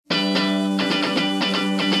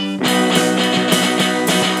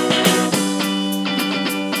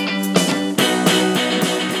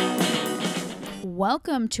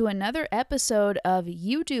welcome to another episode of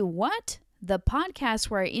You Do What? The podcast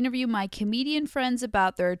where I interview my comedian friends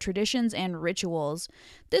about their traditions and rituals.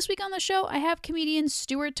 This week on the show, I have comedian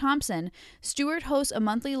Stuart Thompson. Stuart hosts a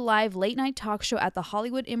monthly live late-night talk show at the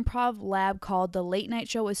Hollywood Improv Lab called The Late Night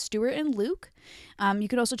Show with Stuart and Luke. You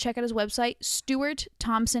can also check out his website,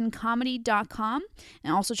 stuartthompsoncomedy.com,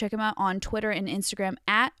 and also check him out on Twitter and Instagram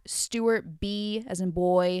at Stuart B, as in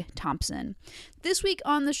boy, Thompson. This week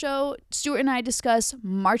on the show, Stuart and I discuss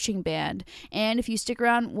marching band, and if you stick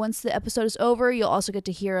around once the episode is over, you'll also get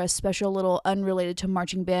to hear a special little unrelated to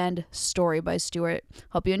marching band story by Stuart.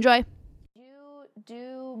 Hope you enjoy. Did you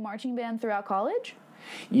do marching band throughout college?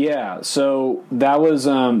 Yeah, so that was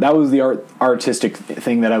the artistic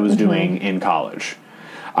thing that I was doing in college.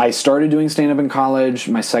 I started doing stand-up in college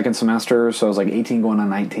my second semester, so I was like 18 going on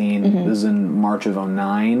 19. This is in March of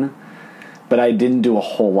 2009. But I didn't do a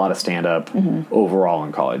whole lot of stand-up overall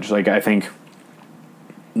in college. Like, I think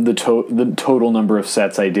the total number of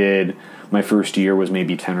sets I did my first year was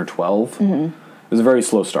maybe 10 or 12. It was a very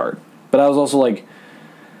slow start. But I was also like,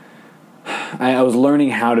 I was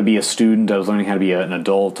learning how to be a student. I was learning how to be an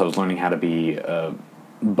adult. I was learning how to be a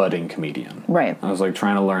budding comedian. Right. I was like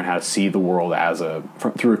trying to learn how to see the world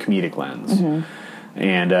through a comedic lens.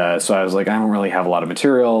 And so I was like, I don't really have a lot of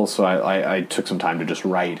material. So I took some time to just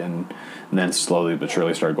write and then slowly but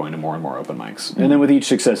surely started going to more and more open mics. And then with each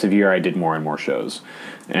successive year, I did more and more shows.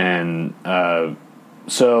 And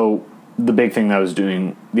so the big thing that I was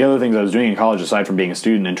doing, the other things I was doing in college, aside from being a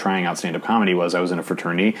student and trying out stand-up comedy, was I was in a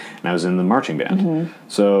fraternity and I was in the marching band.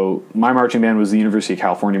 So my marching band was the University of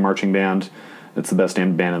California Marching Band. It's the best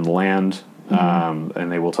band in the land,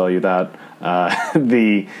 and they will tell you that.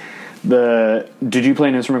 Did you play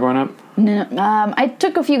an instrument growing up? No, I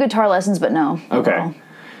took a few guitar lessons, but no. Okay. Overall.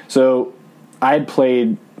 So I had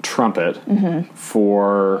played trumpet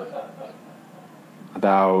for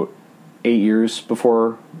about 8 years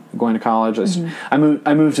before going to college. I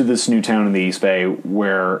moved to this new town in the East Bay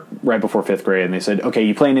where right before 5th grade, and they said, okay,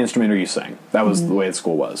 you play an instrument or you sing. That was the way the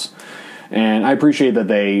school was. And I appreciate that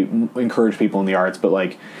they encourage people in the arts, but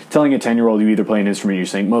like telling a 10-year-old you either play an instrument or you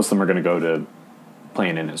sing, most of them are going to go to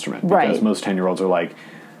playing an instrument. Because most 10-year-olds are like,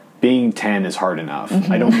 being 10 is hard enough.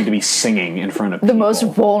 I don't need to be singing in front of people. The most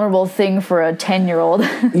vulnerable thing for a 10-year-old.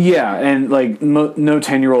 Yeah, and like no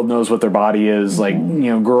 10-year-old knows what their body is. Like,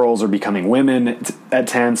 girls are becoming women at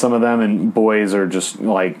 10, some of them, and boys are just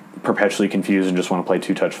like perpetually confused and just want to play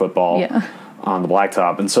two-touch football on the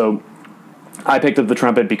blacktop. And so I picked up the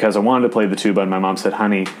trumpet because I wanted to play the tuba, and my mom said,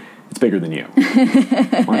 honey, it's bigger than you.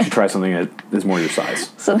 Why don't you try something that is more your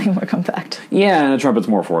size? Something more compact. Yeah, and a trumpet's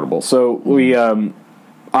more affordable. So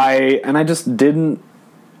I just didn't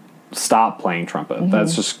stop playing trumpet.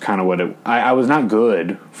 That's just kind of what I was not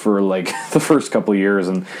good for like the first couple of years,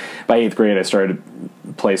 and by 8th grade I started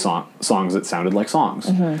to play songs that sounded like songs.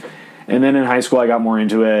 And then in high school I got more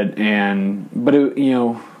into it, but it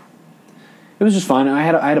was just fun. I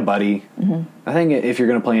had a buddy. I think if you're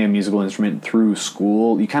going to play a musical instrument through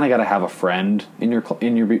school, you kind of got to have a friend in your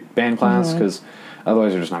band class, because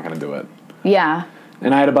otherwise you're just not going to do it. Yeah.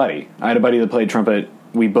 And I had a buddy that played trumpet.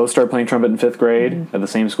 We both started playing trumpet in 5th grade at the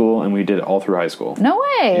same school, and we did it all through high school. No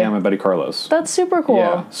way! Yeah, my buddy Carlos. That's super cool.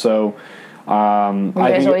 Yeah, so were you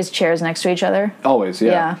guys always chairs next to each other? Always,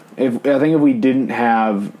 yeah. I think if we didn't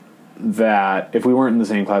have that, if we weren't in the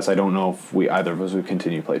same class, I don't know if either of us would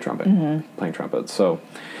continue to play trumpet, playing trumpet. So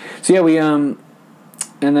yeah, we and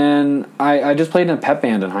then I just played in a pep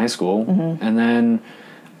band in high school, and then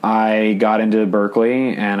I got into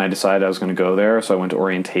Berkeley, and I decided I was going to go there, so I went to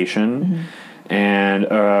orientation. And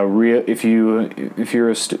if you're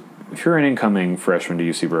an incoming freshman to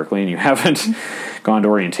UC Berkeley and you haven't gone to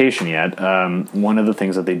orientation yet, one of the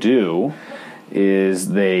things that they do is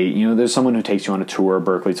there's someone who takes you on a tour.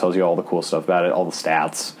 Berkeley tells you all the cool stuff about it, all the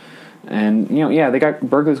stats, and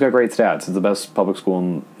Berkeley's got great stats. It's the best public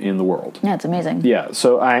school in the world. Yeah, it's amazing. Yeah,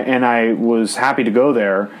 so I was happy to go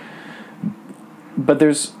there, but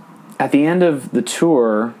at the end of the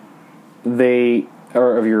tour,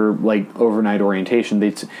 or of your like overnight orientation,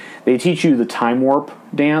 they teach you the time warp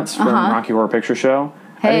dance from Rocky Horror Picture Show.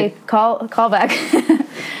 Hey, call back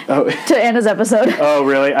to Anna's episode. Oh,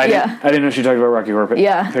 really? I didn't know she talked about Rocky Horror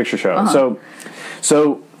Picture Show.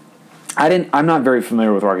 So I'm not very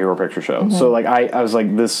familiar with Rocky Horror Picture Show. So like I was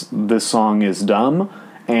like, this song is dumb,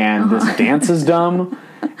 and this dance is dumb.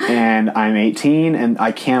 And I'm 18, and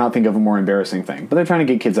I cannot think of a more embarrassing thing. But they're trying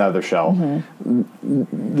to get kids out of their shell.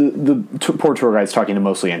 The poor tour guide's talking to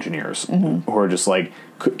mostly engineers who are just like,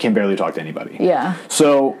 can barely talk to anybody. Yeah.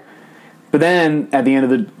 So, but then at the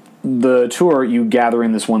end of the tour, you gather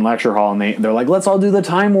in this one lecture hall, and they're like, let's all do the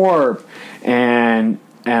time warp, and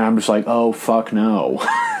I'm just like, oh fuck no.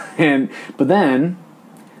 But then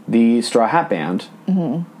the Straw Hat Band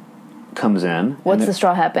comes in. What's the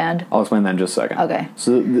Straw Hat Band? I'll explain that in just a second. Okay.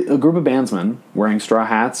 So a group of bandsmen wearing straw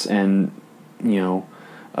hats and,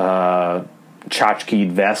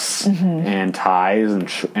 tchotchked vests and ties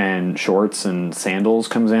and shorts and sandals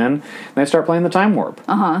comes in, and they start playing the Time Warp.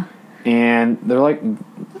 And they're like,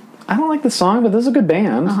 I don't like the song, but this is a good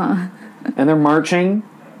band. And they're marching,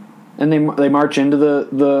 and they march into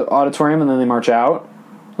the auditorium, and then they march out.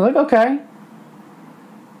 I'm like, okay.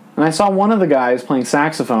 And I saw one of the guys playing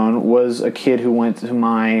saxophone was a kid who went to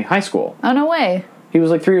my high school. Oh, no way. He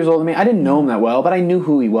was like 3 years older than me. I didn't know him that well, but I knew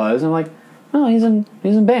who he was. And I'm like, oh, he's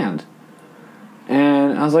in band.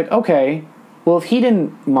 And I was like, okay, well, if he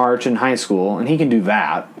didn't march in high school and he can do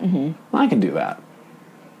that, well, I can do that.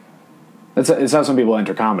 It's how some people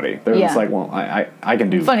enter comedy. They're just like, well, I can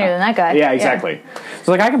do funnier than that guy. Yeah, exactly. Yeah.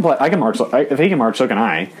 So like, I can march. If he can march, so can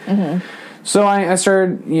I. So I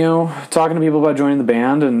started, talking to people about joining the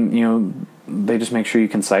band, and they just make sure you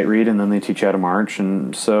can sight read, and then they teach you how to march.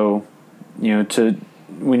 And so,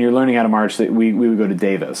 when you're learning how to march, we would go to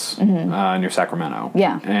Davis near Sacramento.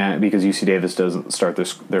 Yeah. Because UC Davis doesn't start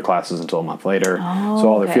their classes until a month later, so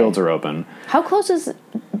all their fields are open. How close is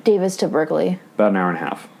Davis to Berkeley? About an hour and a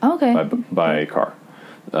half. Oh, okay. By car.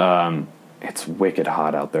 It's wicked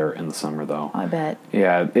hot out there in the summer, though. I bet.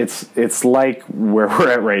 Yeah, it's like where we're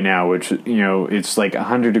at right now, which it's like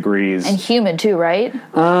 100 degrees and humid too, right?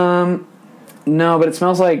 No, but it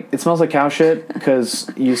smells like cow shit because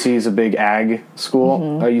UC is a big ag school.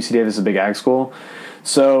 UC Davis is a big ag school,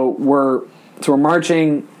 so we're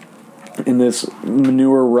marching in this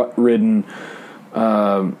manure-ridden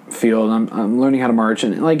field. I'm learning how to march,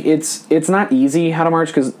 and like it's not easy how to march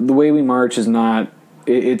because the way we march is not.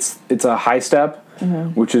 It's a high step,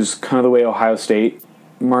 which is kind of the way Ohio State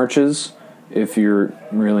marches. If you're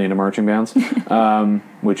really into marching bands,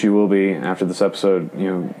 which you will be after this episode,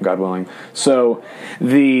 God willing. So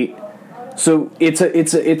it's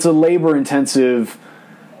a labor intensive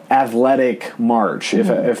athletic march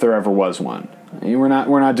if there ever was one. We're not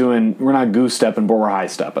goose stepping, but we're high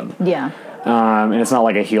stepping. Yeah. And it's not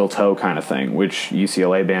like a heel toe kind of thing, which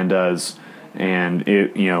UCLA band does. And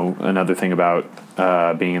another thing about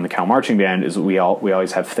being in the Cal marching band is we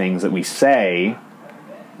always have things that we say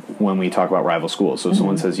when we talk about rival schools. So if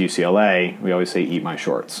someone says UCLA, we always say "eat my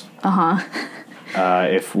shorts."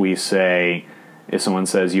 If someone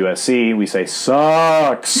says USC, we say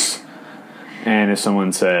 "sucks." And if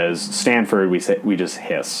someone says Stanford, we just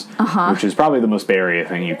hiss, which is probably the most Bay Area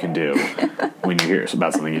thing you can do when you hear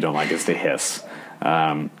about something you don't like is to hiss.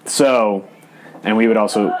 And we would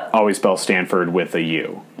also always spell Stanford with a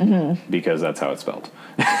U because that's how it's spelled.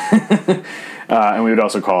 And we would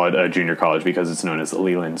also call it a junior college because it's known as the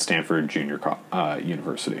Leland Stanford Junior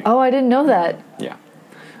University. Oh, I didn't know that. Yeah.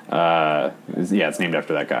 It's named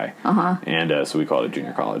after that guy. And so we call it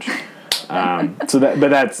junior college. But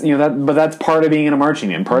that's part of being in a marching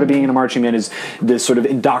band. Part of being in a marching band is this sort of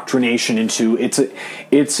indoctrination into it's one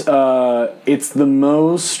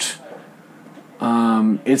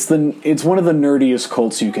of the nerdiest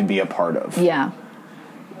cults you can be a part of. Yeah.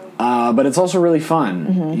 But it's also really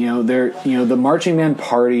fun. The marching band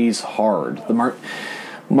parties hard.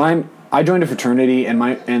 I joined a fraternity and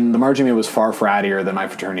the marching band was far frattier than my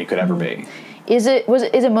fraternity could ever be. Is it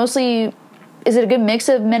a good mix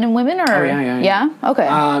of men and women, or? Oh, yeah. Yeah? Okay.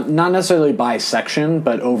 Not necessarily by section,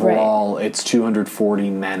 but overall it's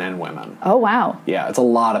 240 men and women. Oh, wow. Yeah, it's a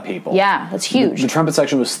lot of people. Yeah, that's huge. The trumpet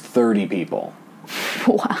section was 30 people.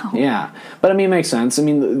 Wow. Yeah, but I mean, it makes sense. I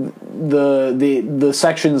mean, the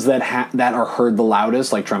sections that are heard the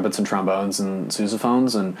loudest, like trumpets and trombones and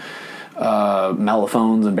sousaphones and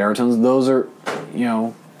mellophones and baritones, those are,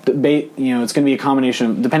 it's going to be a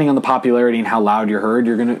combination of, depending on the popularity and how loud you're heard,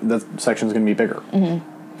 that section's going to be bigger and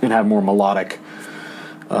have more melodic,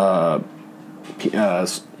 more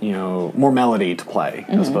melody to play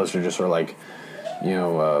as opposed to just sort of like,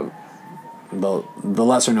 the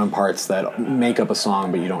lesser known parts that make up a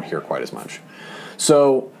song, but you don't hear quite as much.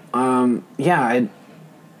 So, I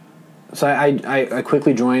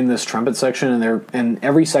quickly joined this trumpet section, and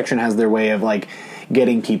every section has their way of like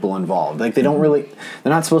getting people involved. Like they're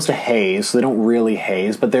not supposed to haze, so they don't really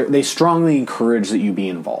haze, but they strongly encourage that you be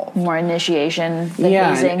involved. More initiation than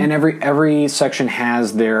hazing. And every section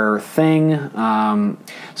has their thing.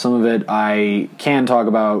 Some of it I can talk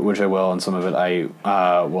about, which I will, and some of it I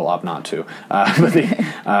will opt not to. But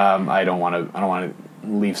I don't want to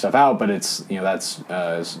leave stuff out, but it's that's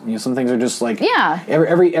some things are just like yeah.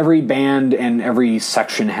 Every band and every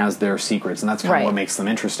section has their secrets, and that's kind of Right. what makes them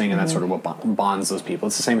interesting, and that's sort of what bonds those people.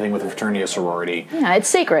 It's the same thing with a fraternity or sorority. Yeah, it's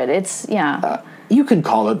sacred. It's You could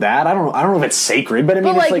call it that. I don't know if it's sacred, but I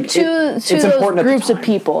mean, but it's to important those groups at the of time.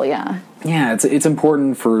 people, yeah. Yeah, it's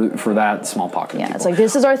important for that small pocket. Yeah, of people. it's like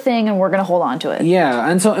this is our thing, and we're gonna hold on to it. Yeah,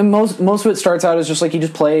 and most of it starts out as just like you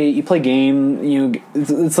play game.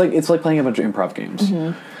 It's like playing a bunch of improv games,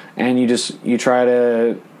 and you try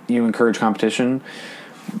to encourage competition,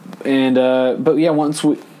 and but yeah,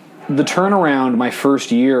 the turnaround my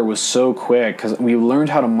first year was so quick because we learned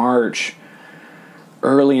how to march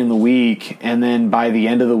early in the week, and then by the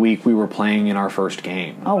end of the week we were playing in our first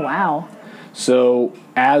game. Oh wow! So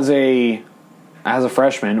as a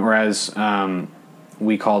freshman, or as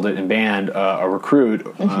we called it in band, a recruit,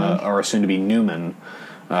 or a soon-to-be Newman.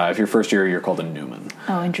 If you're first year, you're called a Newman.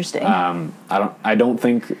 Oh, interesting. I don't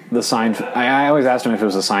think the Seinfeld. I always asked him if it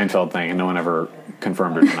was a Seinfeld thing, and no one ever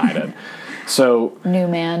confirmed or denied it. So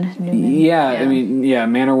Newman. Yeah, I mean,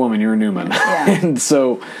 man or woman, you're a Newman. Yeah. And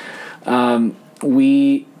so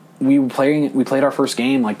we played our first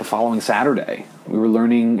game like the following Saturday. We were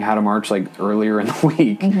learning how to march like earlier in the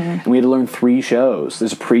week, and we had to learn 3 shows.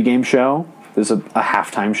 There's a pregame show, there's a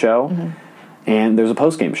halftime show, and there's a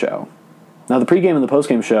postgame show. Now the pregame and the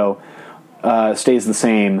postgame show stays the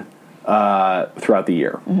same throughout the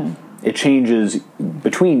year. It changes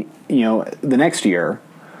between the next year,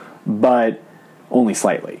 but only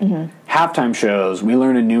slightly. Halftime shows, we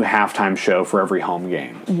learn a new halftime show for every home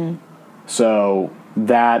game. So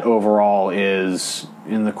that overall is,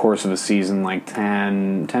 in the course of a season, like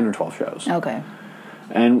 10 or 12 shows. Okay.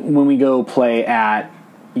 And when we go play at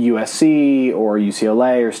USC or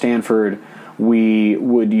UCLA or Stanford, we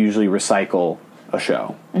would usually recycle a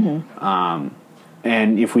show.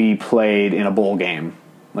 And if we played in a bowl game,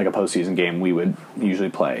 like a postseason game, we'd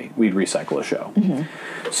recycle a show.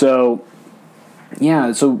 So,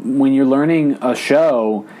 yeah, so when you're learning a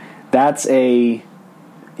show,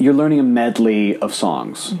 you're learning a medley of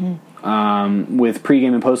songs. With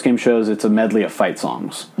pregame and postgame shows, it's a medley of fight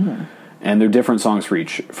songs. And they're different songs for the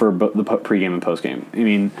pregame and postgame. I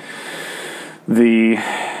mean,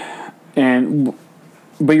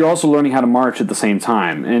 but you're also learning how to march at the same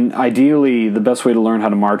time. And ideally, the best way to learn how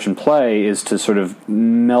to march and play is to sort of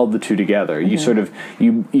meld the two together. You sort of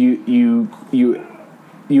you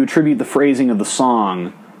attribute the phrasing of the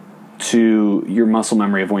song to your muscle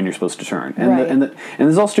memory of when you're supposed to turn. And and this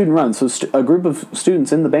is all student run. So a group of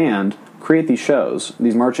students in the band create these shows,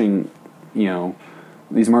 these marching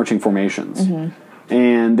formations.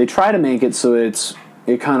 And they try to make it so it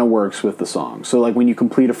kind of works with the song. So like when you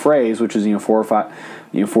complete a phrase, which is 4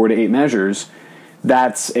 to 8 measures,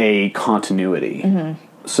 that's a continuity.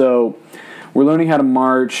 So we're learning how to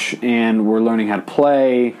march and we're learning how to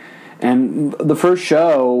play. And the first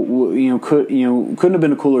show, couldn't have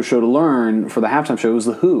been a cooler show to learn for the halftime show. It was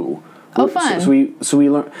The Who. Oh, fun. So we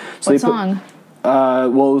learned. So what song?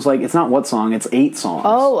 Well, it was like, it's not what song, it's 8 songs.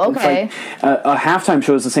 Oh, okay. It's like, a halftime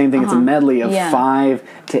show is the same thing. It's a medley of 5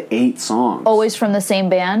 to 8 songs. Always from the same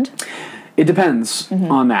band? It depends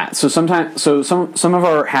on that. So some of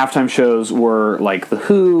our halftime shows were like The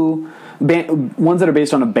Who, ones that are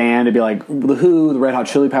based on a band. It'd be like The Who, the Red Hot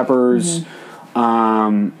Chili Peppers.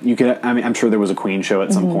 I'm sure there was a Queen show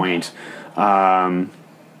at some point. But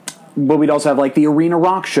we'd also have like the Arena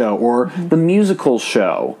Rock show or the musical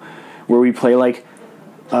show, where we play like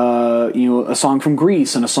a song from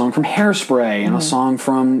Grease and a song from Hairspray and a song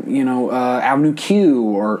from Avenue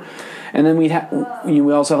Q, and then we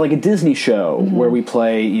also have like a Disney show where we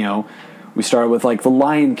play we start with like The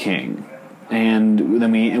Lion King, and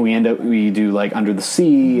then we do like Under the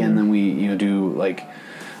Sea, and then we do like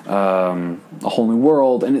A Whole New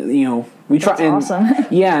World, and we try. That's awesome.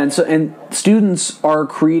 and students are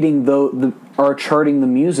creating are charting the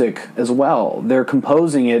music as well. They're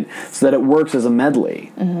composing it so that it works as a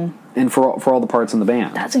medley, and for all the parts in the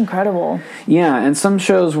band. That's incredible. Yeah, and some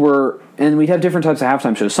shows and we'd have different types of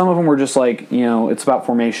halftime shows. Some of them were just like it's about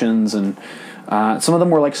formations, and some of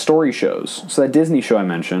them were like story shows. So that Disney show I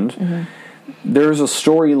mentioned. There's a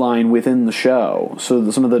storyline within the show,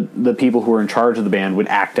 so some of the people who were in charge of the band would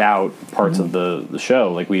act out parts of the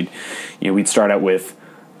show. Like we'd start out with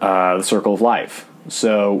the Circle of Life,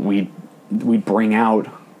 so we'd bring out,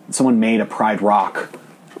 someone made a Pride Rock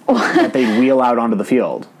that they'd wheel out onto the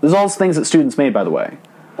field. There's all things that students made, by the way.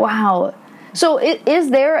 Wow. So is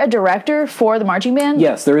there a director for the marching band?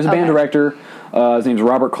 Yes, there is a band director. His name's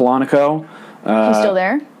Robert Koloniko. He's still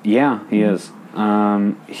there? Yeah, he is.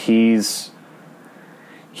 I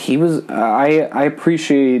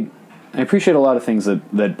appreciate appreciate a lot of things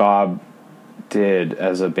that Bob did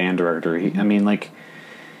as a band director.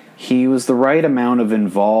 He was the right amount of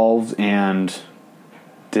involved and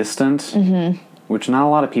distant, which not a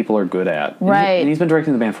lot of people are good at. Right. And he's been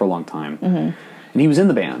directing the band for a long time. And he was in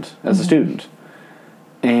the band as a student.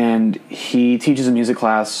 And he teaches a music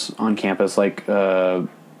class on campus, like, I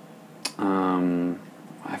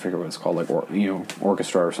forget what it's called, like,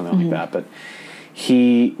 orchestra or something like that. But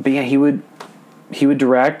he would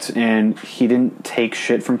direct, and he didn't take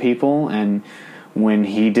shit from people. And when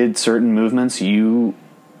he did certain movements,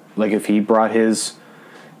 if he brought his,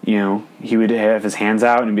 he would have his hands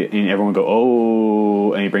out, and everyone would go,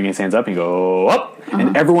 oh, and he'd bring his hands up, and he'd go, up,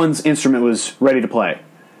 and everyone's instrument was ready to play.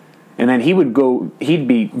 And then he'd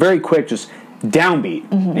be very quick, just downbeat,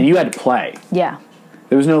 and you had to play. Yeah.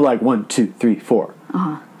 There was no, like, 1, 2, 3, 4.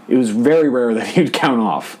 It was very rare that he'd count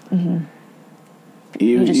off.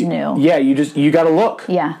 You just knew. Yeah, you got to look.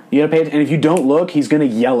 Yeah. You got to pay attention. And if you don't look, he's going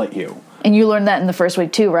to yell at you. And you learned that in the first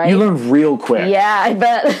week too, right? You learn real quick. Yeah, I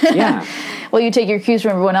bet. Yeah. Well, you take your cues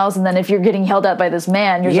from everyone else, and then if you're getting yelled at by this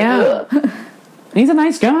man, you're like, ugh. He's a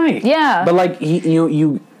nice guy. Yeah. But, like,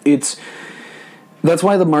 that's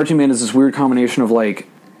why the marching band is this weird combination of, like,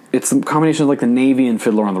 it's the combination of, like, the Navy and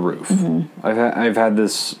Fiddler on the Roof. I've had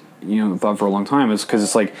this, thought for a long time, is because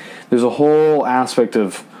it's like there's a whole aspect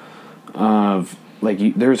of like,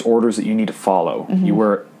 there's orders that you need to follow. You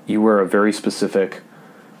wear a very specific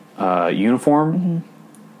uniform.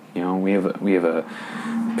 We have a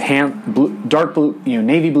dark blue,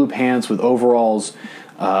 navy blue pants with overalls,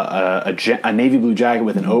 a navy blue jacket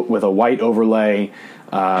with a white overlay,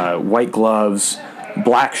 white gloves,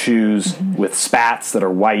 black shoes with spats that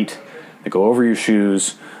are white that go over your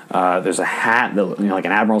shoes. There's a hat that, like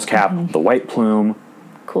an admiral's cap, the white plume.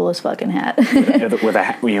 Coolest fucking hat. with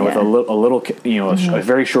a with a little a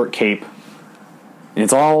very short cape. And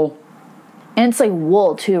it's all. And it's like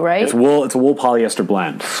wool too, right? It's wool. It's a wool polyester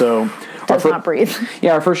blend. So does not breathe.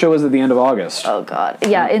 Yeah, our first show was at the end of August. Oh God.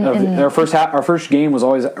 Yeah. Our first game was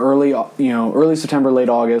always early September, late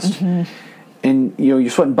August, and you're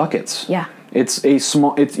sweating buckets. Yeah.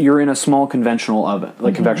 You're in a small conventional oven,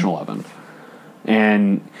 like convectional oven,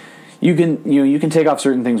 and you can take off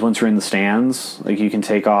certain things once you're in the stands. Like, you can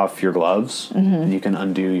take off your gloves, and you can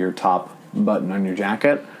undo your top button on your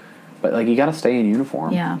jacket, but, like, you got to stay in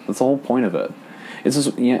uniform. Yeah, that's the whole point of it. It's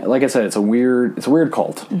just, like I said, it's a weird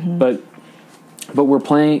cult, but we're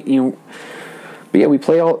playing. But yeah, we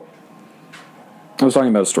play all. I was talking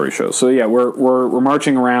about a story show, so yeah, we're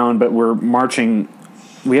marching around, but we're marching.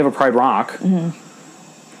 We have a Pride Rock,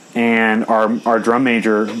 and our drum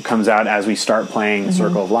major comes out as we start playing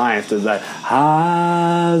Circle of Life. Does that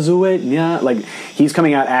like, he's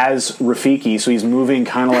coming out as Rafiki, so he's moving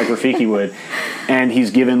kind of like Rafiki would, and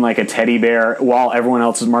he's given, like, a teddy bear while everyone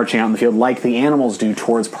else is marching out in the field, like the animals do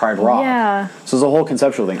towards Pride Rock. Yeah. So it's a whole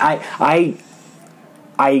conceptual thing.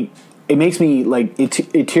 It makes me, like,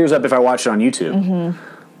 it tears up if I watch it on YouTube,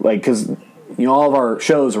 like, because all of our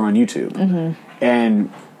shows are on YouTube,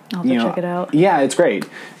 and. I'll have to check it out. Yeah, it's great.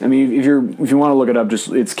 I mean, if you want to look it up, just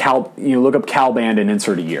look up Cal Band and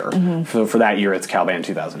insert a year. So for that year, it's Cal Band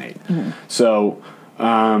 2008. So,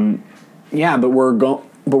 yeah, but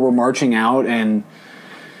we're marching out, and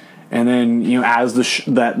then as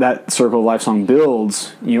that Circle of Life song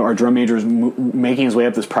builds, our drum major is making his way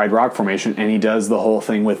up this Pride Rock formation, and he does the whole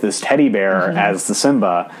thing with this teddy bear as the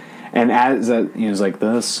Simba. And as that, it's like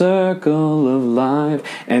the circle of life,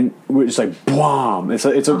 and we're just like, boom! It's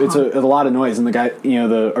a lot of noise, and the guy,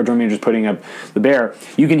 our drum major's putting up the bear.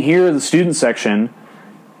 You can hear the student section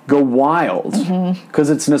go wild because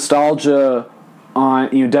it's nostalgia on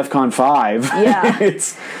DEFCON 5. Yeah.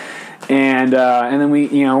 and then we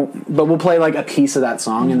but we'll play, like, a piece of that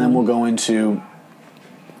song, and then we'll go into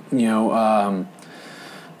I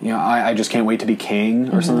Just Can't Wait to Be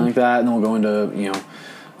King or something like that, and then we'll go into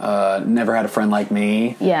Never Had a Friend Like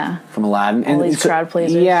Me. Yeah. From Aladdin. All these crowd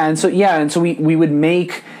pleasers. Yeah, and so we would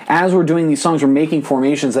make, as we're doing these songs, we're making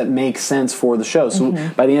formations that make sense for the show. So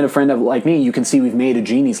by the end of Friend Like Me, you can see we've made a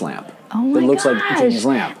genie's lamp. Oh my that looks gosh. like a genie's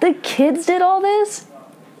lamp. The kids did all this?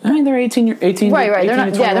 I mean, they're 18. Right. They're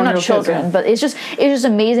not children, kids, but it's just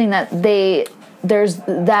amazing that there's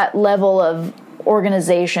that level of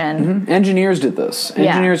organization. Engineers did this.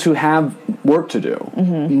 Engineers who have work to do.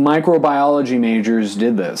 Microbiology majors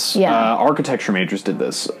did this. Architecture majors did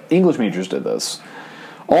this. English majors did this.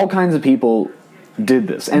 All kinds of people did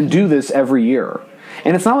this and do this every year.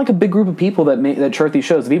 And it's not like a big group of people that chart these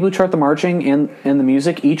shows. The people who chart the marching and the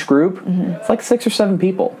music, each group, it's like 6 or 7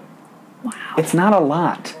 people. Wow. It's not a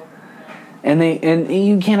lot. And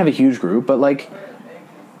you can't have a huge group, but, like,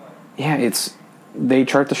 yeah, it's they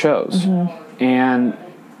chart the shows. And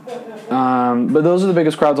but those are the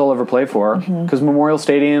biggest crowds I'll ever play for, because Memorial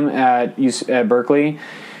Stadium at Berkeley,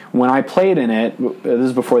 when I played in it, this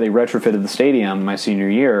is before they retrofitted the stadium my senior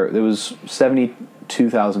year, there was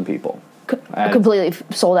 72,000 people. Completely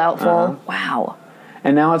sold out full. Wow.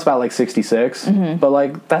 And now it's about like 66, but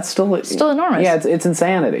like that's still enormous. Yeah, it's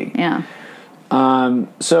insanity. Yeah.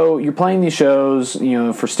 So you're playing these shows,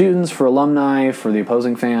 for students, for alumni, for the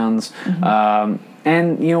opposing fans, and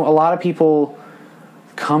a lot of people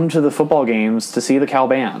come to the football games to see the Cal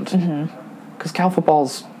band, because Cal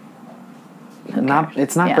football's not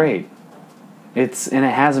great. And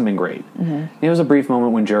it hasn't been great. There was a brief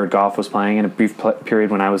moment when Jared Goff was playing, and a brief period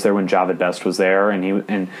when I was there when Javid Best was there,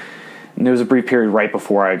 and there was a brief period right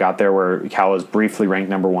before I got there where Cal was briefly ranked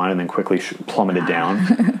number 1 and then quickly plummeted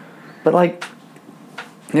down. But like,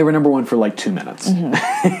 they were number 1 for like 2 minutes.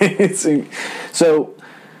 So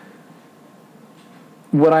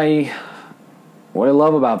what I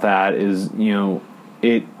love about that is, a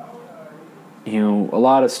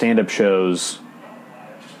lot of stand-up shows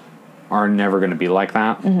are never going to be like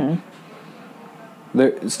that.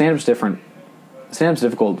 Stand-up's different. Stand-up's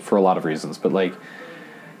difficult for a lot of reasons, but like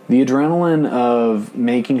the adrenaline of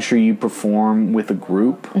making sure you perform with a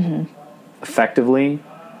group effectively,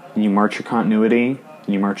 and you march your continuity,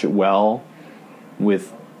 and you march it well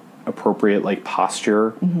with appropriate like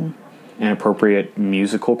posture and appropriate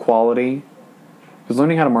musical quality. Because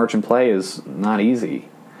learning how to march and play is not easy.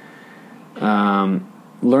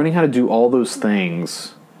 Learning how to do all those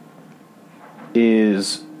things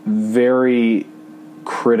is very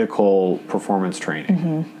critical performance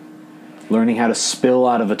training. Learning how to spill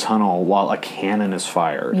out of a tunnel while a cannon is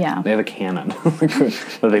fired. Yeah. They have a cannon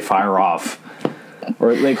that they fire off.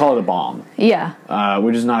 Or they call it a bomb. Yeah.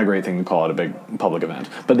 Which is not a great thing to call it a big public event.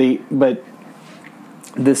 But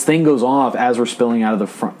this thing goes off as we're spilling out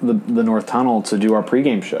of the North Tunnel to do our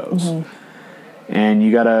pregame shows. And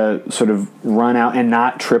you gotta sort of run out and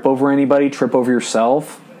not trip over anybody, trip over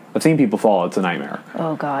yourself. I've seen people fall. It's a nightmare.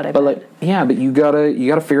 Oh God. But you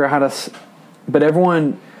gotta figure out how to. But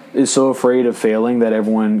everyone is so afraid of failing that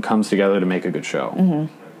everyone comes together to make a good show. I don't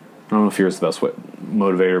know if fear is the best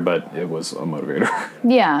motivator, but it was a motivator.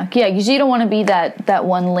 Yeah, because you don't want to be that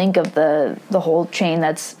one link of the whole chain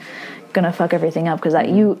that's gonna fuck everything up. Because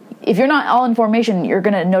if you're not all in formation, you're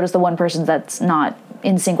gonna notice the one person that's not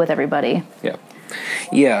in sync with everybody.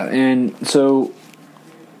 Yeah, and so.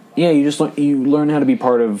 Yeah, you learn how to be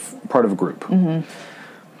part of a group,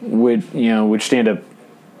 which stand up,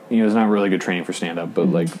 is not really good training for stand up, but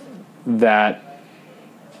like that,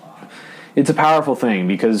 it's a powerful thing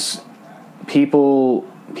because people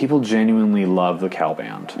genuinely love the Cal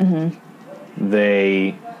band.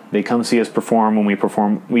 They come see us perform when we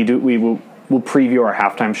perform. We'll preview our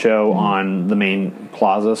halftime show on the main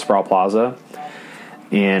plaza, Sproul Plaza,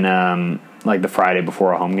 in like the Friday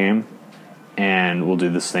before a home game. And we'll do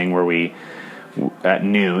this thing where at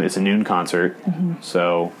noon, it's a noon concert.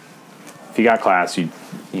 So if you got class, you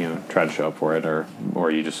try to show up for it,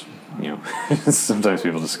 or you just, sometimes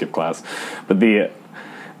people just skip class. But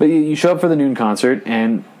you show up for the noon concert,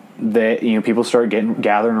 and people start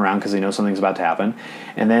gathering around because they know something's about to happen.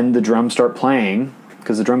 And then the drums start playing,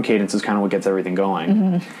 because the drum cadence is kind of what gets everything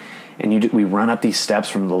going. And we run up these steps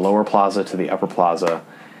from the lower plaza to the upper plaza.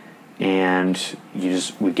 And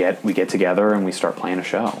we get together and we start playing a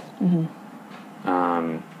show.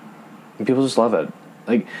 And people just love it.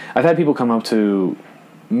 Like, I've had people come up to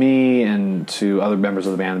me and to other members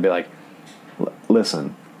of the band and be like,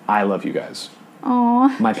 listen, I love you guys.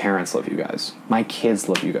 Aww. My parents love you guys. My kids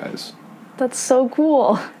love you guys. That's so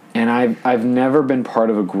cool. And I've never been part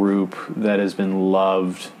of a group that has been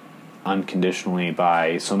loved unconditionally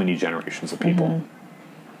by so many generations of people.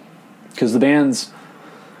 Because the band's,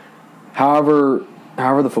 however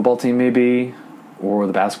the football team may be, or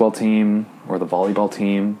the basketball team, or the volleyball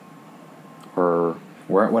team, or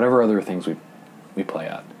whatever other things we play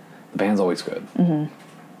at, the band's always good.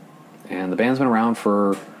 And the band's been around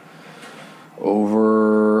for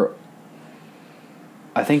over,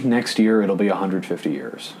 I think next year it'll be 150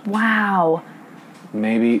 years. Wow.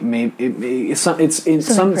 Maybe sometime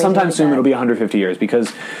soon it'll be 150 years,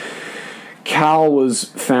 because Cal was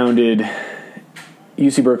founded.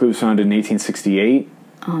 UC Berkeley was founded in 1868,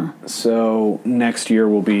 so next year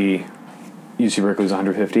will be UC Berkeley's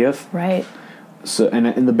 150th. Right. So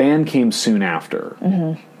and the band came soon after,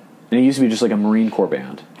 and it used to be just like a Marine Corps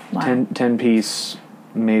band, wow. 10-piece,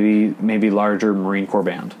 maybe larger Marine Corps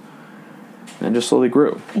band, and just slowly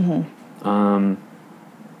grew. Got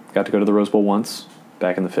to go to the Rose Bowl once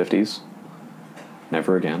back in the 50s.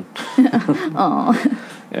 Never again. Oh.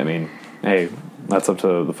 I mean, hey. That's up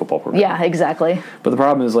to the football program. Yeah, exactly. But the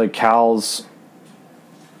problem is, like, Cal's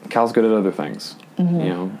good at other things.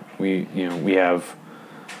 We have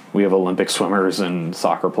Olympic swimmers and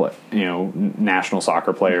national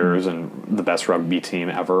soccer players and the best rugby team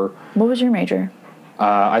ever. What was your major?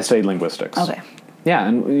 I studied linguistics. Okay. Yeah,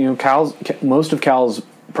 and most of Cal's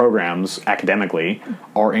programs academically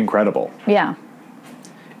are incredible. Yeah.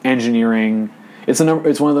 Engineering, it's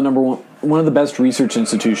one of the best research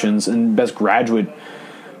institutions and best graduate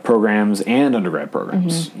programs and undergrad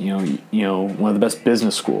programs. One of the best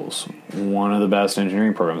business schools, one of the best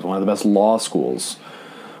engineering programs, one of the best law schools,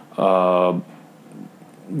 and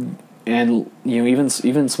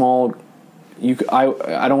even small.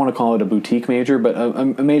 I don't want to call it a boutique major, but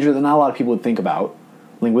a major that not a lot of people would think about,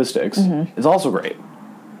 linguistics, is also great.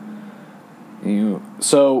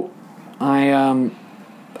 So I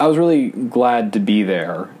was really glad to be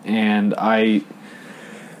there, and I'm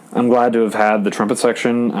glad to have had the trumpet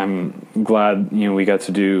section. I'm glad we got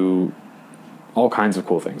to do all kinds of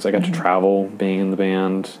cool things. I got to travel being in the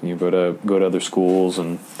band. Go to other schools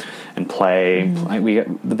and play.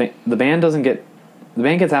 The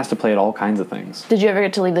band gets asked to play at all kinds of things. Did you ever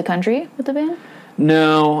get to leave the country with the band?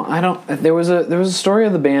 No, I don't. There was a story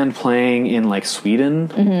of the band playing in like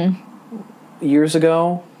Sweden years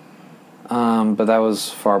ago, but that was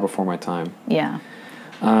far before my time. Yeah.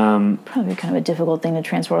 Probably kind of a difficult thing to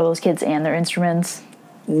transport all those kids and their instruments.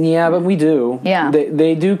 Yeah, but we do. Yeah.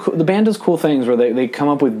 They do. The band does cool things where they come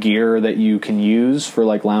up with gear that you can use for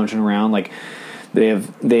like lounging around. Like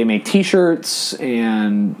they make T-shirts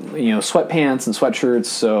and sweatpants and sweatshirts.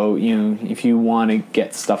 So if you want to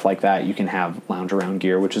get stuff like that, you can have lounge around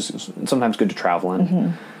gear, which is sometimes good to travel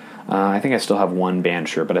in. I think I still have one band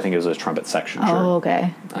shirt, but I think it was a trumpet section shirt. Oh,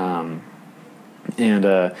 okay.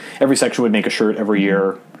 And every section would make a shirt every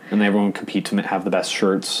year, and everyone would compete to have the best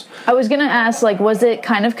shirts. I was going to ask, was it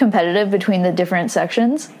kind of competitive between the different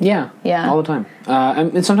sections? Yeah. All the time.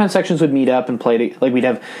 And sometimes sections would meet up and play. We'd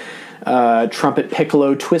have trumpet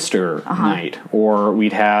piccolo twister night, or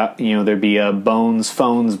we'd have there'd be a bones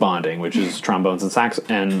phones bonding, which is trombones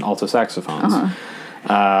and alto saxophones.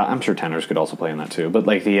 I'm sure tenors could also play in that too, but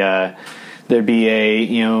there'd be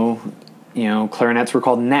a clarinets were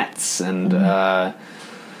called nets, and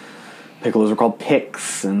piccolos were called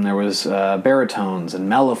picks, and there was baritones and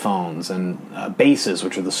mellophones and basses,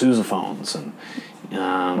 which are the sousaphones, and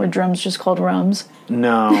were drums just called rums?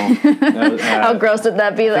 No. How gross would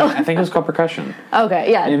that be, though? I think it was called percussion.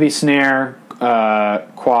 Okay, yeah. It'd be snare,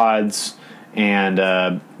 quads,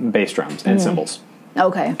 and bass drums and cymbals.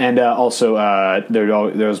 Okay. And also there'd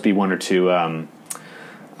always be one or two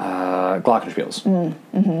glockenspiels,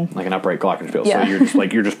 like an upright glockenspiel. Yeah. So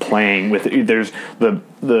you're just playing with it. There's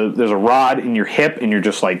there's a rod in your hip, and you're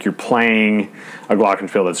playing a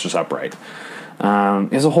glockenspiel that's just upright.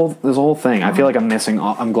 There's a whole thing. I feel like I'm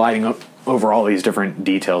gliding over all these different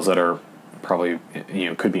details that are probably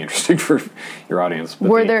could be interesting for your audience. But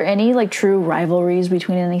were there any true rivalries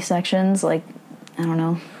between any sections? I don't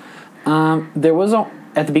know. There was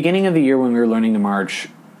at the beginning of the year when we were learning to march.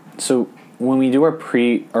 So when we do our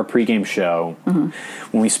pregame show,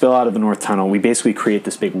 when we spill out of the North Tunnel, we basically create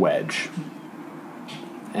this big wedge.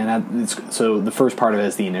 And so the first part of it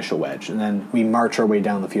is the initial wedge, and then we march our way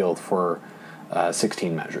down the field for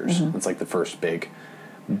 16 measures. It's like the first big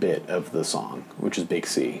bit of the song, which is Big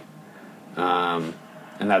C.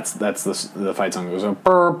 And that's the fight song that goes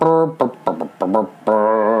burr, burr, burr, burr, burr,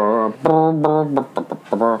 burr, burr,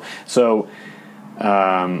 burr. So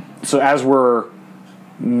as we're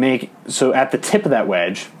so at the tip of that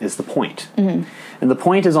wedge is the point. And the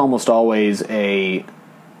point is almost always a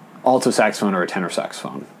alto saxophone or a tenor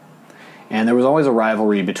saxophone. And there was always a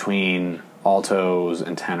rivalry between altos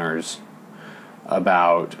and tenors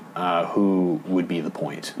about who would be the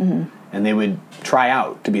point. And they would try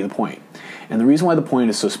out to be the point. And the reason why the point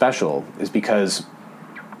is so special is because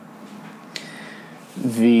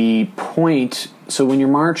the point, so when you're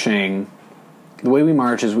marching, the way we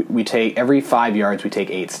march is we take, every 5 yards we take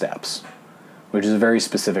 8 steps, which is a very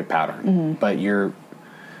specific pattern. But you're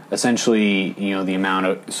essentially, the amount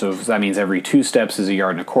of, so that means every 2 steps is 1.25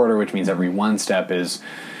 yards, which means every 1 step is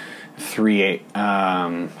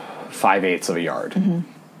 5/8 of a yard.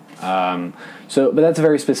 But that's a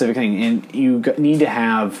very specific thing, and you need to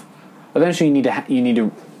have. Eventually, you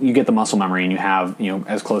get the muscle memory, and you have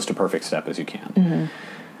as close to perfect step as you can.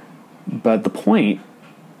 But the point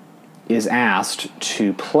is asked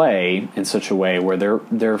to play in such a way where their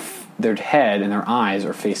head and their eyes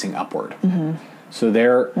are facing upward. So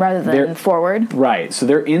rather than forward. Right. So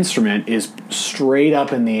their instrument is straight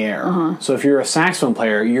up in the air. So if you're a saxophone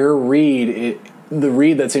player, your reed the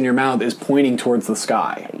reed that's in your mouth is pointing towards the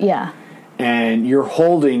sky. Yeah. And you're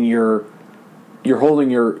holding your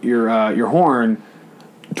horn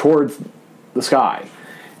towards the sky,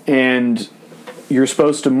 and you're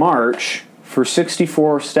supposed to march for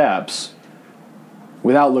 64 steps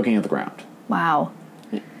without looking at the ground. Wow.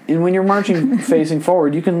 And when you're marching facing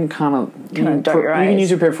forward, you can kind of dart your eyes. You can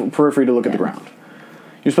use your periphery to look at the ground.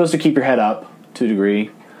 You're supposed to keep your head up to a degree,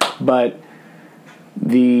 but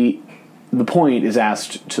the point is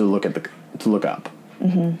asked to look up,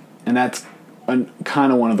 and that's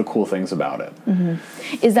kind of one of the cool things about it.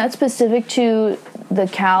 Is that specific to the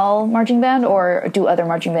Cal marching band, or do other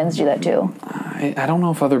marching bands do that too? I don't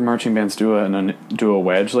know if other marching bands do a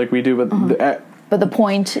wedge like we do, but but the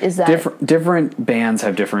point is that different bands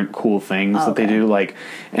have different cool things that they do. Like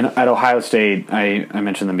at Ohio State, I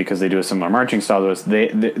mentioned them because they do a similar marching style to us. They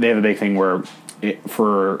have a big thing where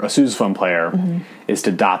for a sousaphone player is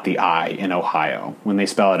to dot the I in Ohio when they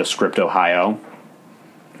spell out a script Ohio.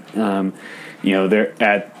 There's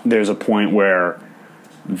a point where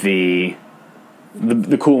the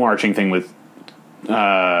cool marching thing with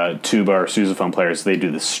tuba or sousaphone players, they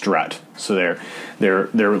do the strut. So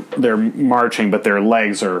they're marching, but their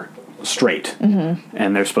legs are straight,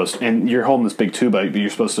 and they're supposed to, and you're holding this big tuba, but you're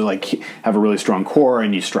supposed to like have a really strong core,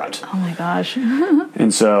 and you strut. Oh my gosh!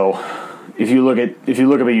 And so, if you look up a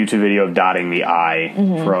YouTube video of dotting the I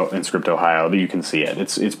in Script Ohio, you can see it.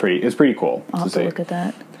 It's pretty cool. I'll have to look at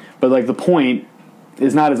that. But like the point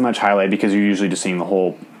is not as much highlight because you're usually just seeing the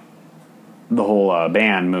whole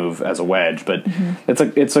band move as a wedge. But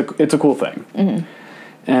it's a cool thing.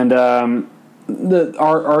 And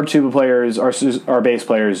our tuba players, our bass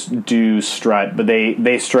players do strut, but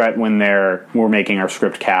they strut when we're making our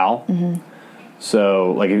Script Cal.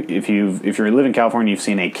 So like if you live in California, you've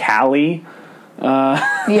seen a Cali,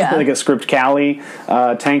 like a Script Cali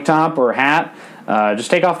tank top or hat.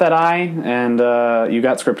 Just take off that I, and you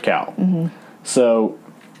got Script Cal. So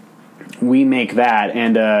we make that,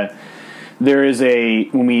 and there is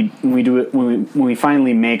when we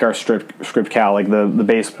finally make our Script Cal, like the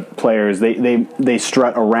bass players, they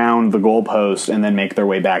strut around the goalpost and then make their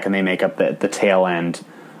way back, and they make up the tail end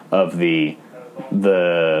of the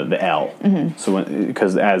L. So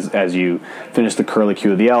because as you finish the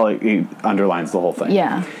curlicue of the L, it underlines the whole thing.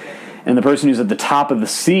 Yeah. And the person who's at the top of the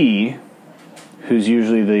C, who's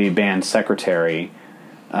usually the band secretary,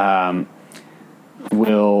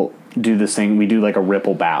 will do this thing. We do like a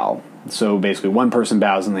ripple bow. So basically one person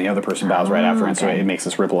bows and the other person bows right after. And so it makes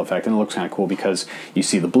this ripple effect. And it looks kind of cool because you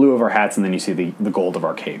see the blue of our hats and then you see the gold of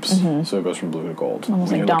our capes. So it goes from blue to gold.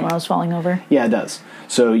 Almost like dominoes falling over. Yeah, it does.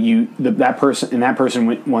 So that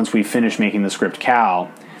person, once we finish making the Script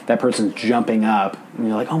Cal, that person's jumping up and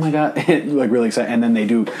you're like, oh my God, like really excited. And then they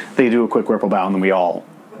do a quick ripple bow and then we all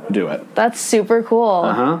do it. That's super cool.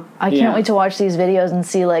 I can't wait to watch these videos and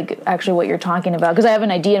see like actually what you're talking about, because I have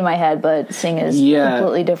an idea in my head, but seeing it is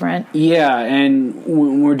completely different. Yeah, and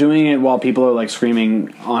we're doing it while people are like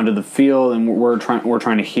screaming onto the field, and we're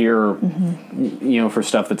trying to hear, for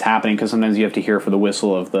stuff that's happening, because sometimes you have to hear for the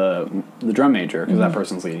whistle of the drum major, because that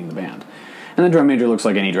person's leading the band. And the drum major looks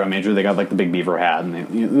like any drum major. They got like the big beaver hat, and they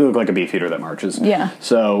look like a beefeater that marches. Yeah.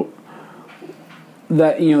 So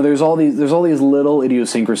that there's all these little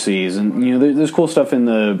idiosyncrasies, and there's cool stuff in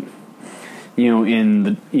the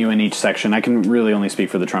in each section. I can really only speak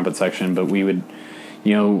for the trumpet section, but we would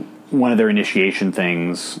one of their initiation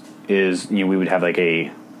things is we would have like a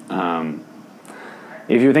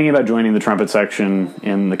if you're thinking about joining the trumpet section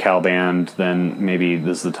in the Cal band, then maybe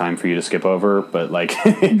this is the time for you to skip over. But like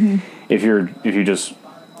if you just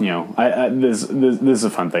this is a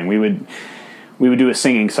fun thing. We would do a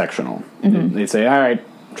singing sectional. They'd say, all right,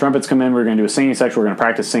 trumpets come in, we're going to do a singing section, we're going to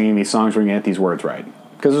practice singing these songs, we're going to get these words right.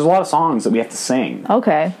 Because there's a lot of songs that we have to sing.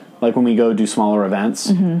 Okay. Like when we go do smaller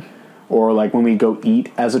events, or like when we go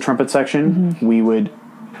eat as a trumpet section, we would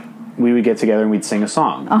get together and we'd sing a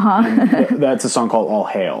song. That's a song called All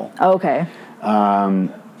Hail. Okay.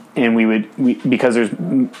 And we because there's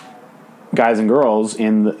guys and girls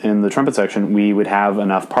in the trumpet section, we would have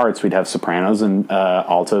enough parts. We'd have sopranos and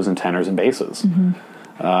altos and tenors and basses.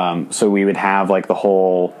 So we would have like the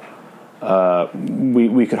whole.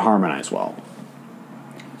 We could harmonize well,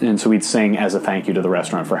 and so we'd sing as a thank you to the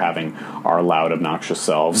restaurant for having our loud, obnoxious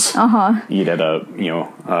selves eat at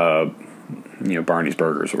a Barney's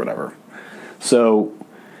Burgers or whatever. So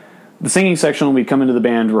the singing section, we'd come into the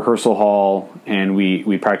band rehearsal hall and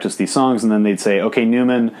we practice these songs, and then they'd say, okay,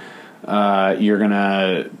 Newman, you're going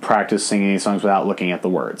to practice singing these songs without looking at the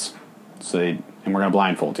words. And we're going to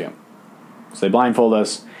blindfold you. So they blindfold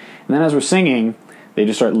us, and then as we're singing, they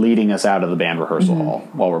just start leading us out of the band rehearsal hall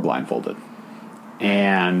while we're blindfolded.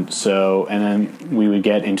 And then we would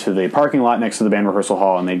get into the parking lot next to the band rehearsal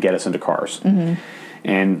hall, and they'd get us into cars. Mm-hmm.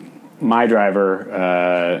 And my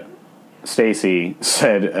driver, Stacy,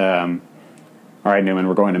 said, all right, Newman,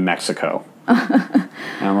 we're going to Mexico. And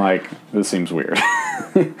I'm like, this seems weird.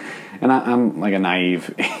 And I'm like a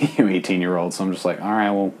naive 18-year-old, so I'm just like, all right,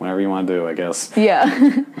 well, whatever you want to do, I guess.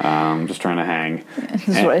 Yeah. I'm just trying to hang. This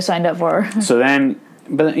is what I signed up for. So then,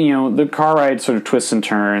 but the car ride sort of twists and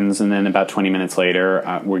turns, and then about 20 minutes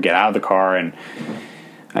later, we get out of the car, and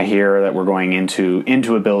I hear that we're going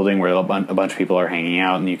into a building where a bunch of people are hanging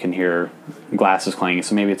out, and you can hear glasses clanging.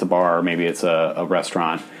 So maybe it's a bar, or maybe it's a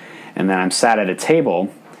restaurant. And then I'm sat at a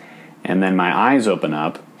table, and then my eyes open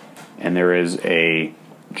up, and there is a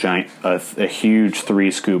huge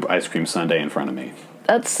 3-scoop ice cream sundae in front of me.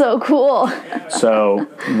 That's so cool. So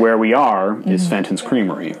where we are is Fenton's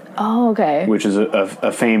Creamery. Oh, okay. Which is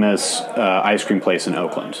a famous ice cream place in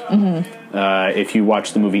Oakland. Mm-hmm. If you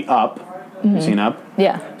watch the movie Up, mm-hmm. You seen Up?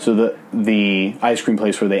 Yeah. So the ice cream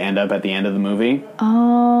place where they end up at the end of the movie.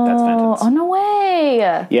 Oh. That's Fenton's. Oh, no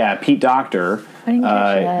way. Yeah, Pete Docter, I didn't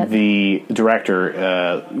catch that. the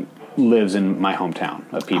director, lives in my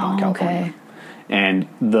hometown of Piedmont, California. Okay. And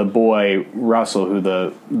the boy Russell, who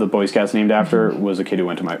the Boy Scouts named after, was a kid who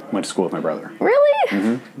went to school with my brother. Really?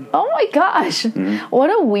 Mm-hmm. Oh my gosh! Mm-hmm. What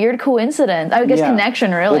a weird coincidence. I guess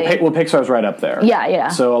connection, really. Well, Pixar's right up there. Yeah, yeah.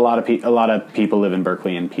 So a lot of people live in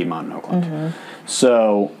Berkeley and Piedmont and Oakland. Mm-hmm.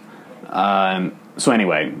 So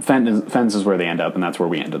anyway, Fenton's is where they end up, and that's where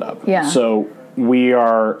we ended up. Yeah. So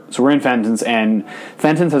we're in Fenton's, and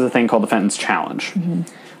Fenton's has a thing called the Fenton's Challenge. Mm-hmm.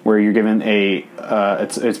 Where you're given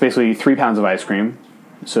it's basically 3 pounds of ice cream,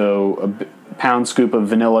 so a pound scoop of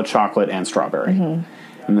vanilla, chocolate, and strawberry. Mm-hmm.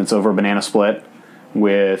 And it's over a banana split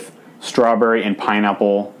with strawberry and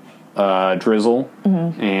pineapple drizzle,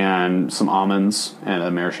 mm-hmm. and some almonds and a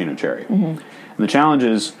maraschino cherry. Mm-hmm. And the challenge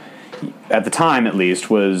is, at the time at least,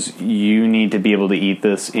 was you need to be able to eat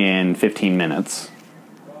this in 15 minutes.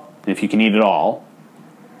 And if you can eat it all,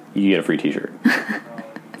 you get a free T-shirt.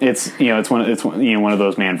 It's one of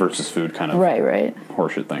those man versus food kind of right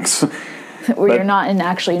horseshit things. Where you're not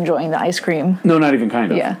actually enjoying the ice cream. No, not even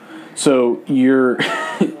kind of. Yeah. So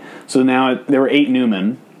so now there were 8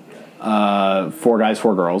 Newman, 4 guys,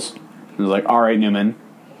 4 girls. It was like, all right, Newman,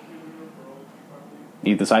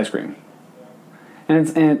 eat this ice cream.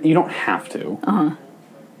 And you don't have to. Uh-huh.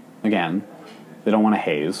 Again, they don't want to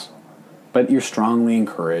haze, but you're strongly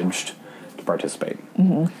encouraged to participate.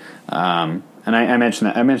 Mm-hmm. And I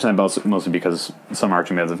mentioned that mostly because some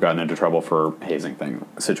marching bands have gotten into trouble for hazing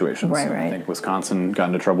situations. Right. I think Wisconsin got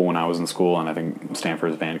into trouble when I was in school, and I think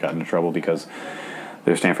Stanford's band got into trouble because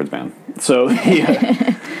they're Stanford's band. So,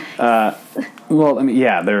 yeah. I'll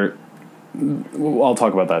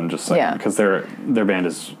talk about that in just a second, because their band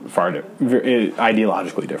is far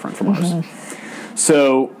ideologically different from ours. Mm-hmm.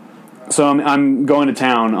 So I'm going to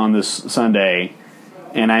town on this Sunday,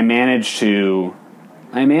 and I managed to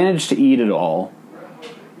eat it all,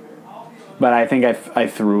 but I think I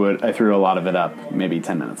threw a lot of it up maybe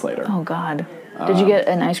 10 minutes later. Oh God! Did you get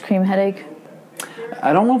an ice cream headache?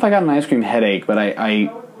 I don't know if I got an ice cream headache, but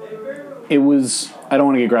it was. I don't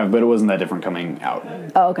want to get graphic, but it wasn't that different coming out.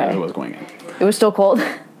 Oh, okay. As it was going in. It was still cold.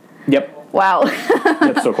 Yep. Wow.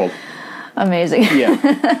 Yep, still cold. Amazing. Yeah.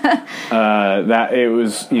 That it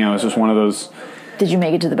was. It was just one of those. Did you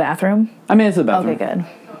make it to the bathroom? I made it to the bathroom. Okay, good.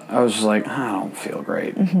 I was just like, I don't feel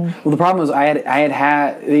great. Mm-hmm. Well, the problem was I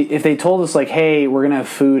had if they told us like, hey, we're gonna have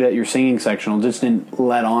food at your singing sectional, just didn't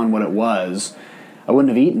let on what it was, I wouldn't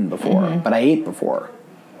have eaten before. Mm-hmm. But I ate before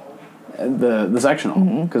the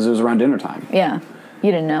sectional because it was around dinner time. Yeah,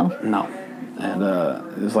 you didn't know. No, and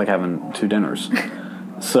it was like having 2 dinners.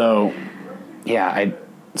 So, yeah,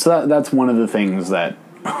 that's one of the things that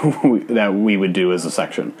we would do as a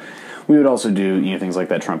section. We would also do things like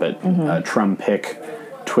that trum pick.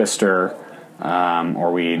 Twister,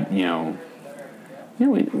 or we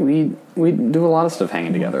do a lot of stuff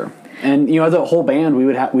hanging together, and as a whole band we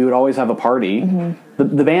would always have a party.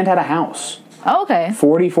 Mm-hmm. The band had a house. Oh, okay.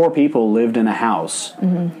 44 people lived in a house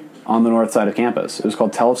on the north side of campus. It was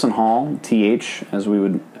called Tellefson Hall, TH as we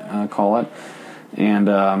would call it, and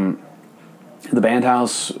the band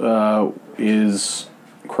house is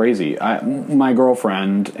crazy. My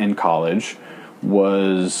girlfriend in college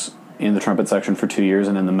was in the trumpet section for 2 years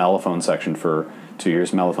and in the mellophone section for 2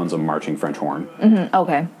 years. Mellophone's a marching French horn. Mm-hmm.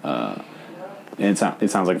 Okay. And it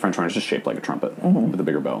sounds like a French horn. It's just shaped like a trumpet with a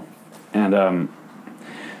bigger bow. And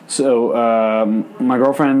so my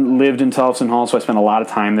girlfriend lived in Tellefson Hall, so I spent a lot of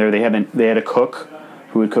time there. They had a cook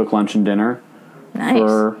who would cook lunch and dinner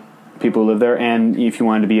for people who lived there. And if you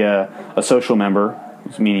wanted to be a social member,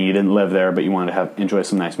 meaning you didn't live there, but you wanted to enjoy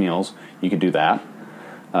some nice meals, you could do that.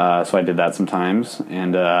 So I did that sometimes,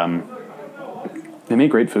 and they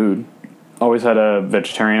made great food. Always had a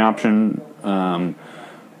vegetarian option,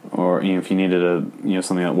 or if you needed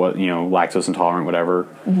something that was lactose intolerant, whatever.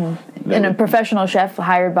 Mm-hmm. And a professional chef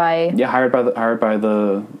hired by hired by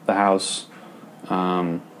the house.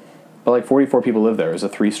 But like 44 people live there. It was a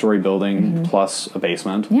 3-story building plus a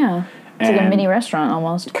basement. Yeah. It's like a mini restaurant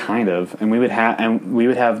almost. Kind of. And we would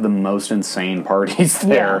have the most insane parties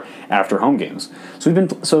there after home games.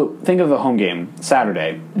 So think of a home game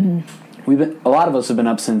Saturday. Mm-hmm. A lot of us have been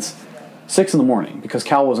up since 6 a.m. because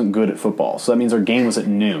Cal wasn't good at football. So that means our game was at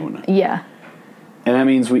noon. Yeah. And that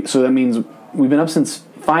means we've been up since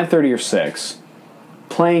 5:30 or 6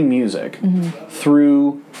 playing music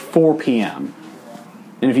through 4 p.m.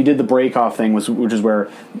 And if you did the break-off thing, which is where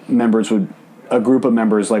a group of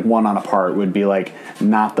members, like one on a part, would be like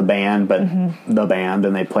not the band, but the band,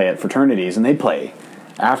 and they'd play at fraternities, and they'd play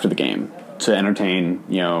after the game to entertain,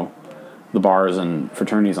 the bars and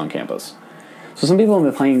fraternities on campus. So some people have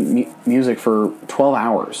been playing music for 12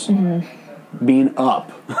 hours, being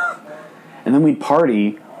up, and then we'd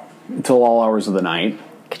party until all hours of the night.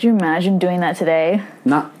 Could you imagine doing that today?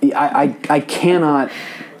 I cannot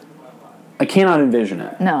envision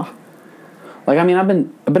it. No. Like, I mean, I've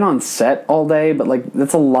been on set all day, but like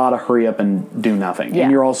that's a lot of hurry up and do nothing. Yeah.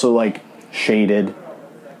 And you're also like shaded,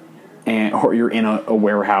 or you're in a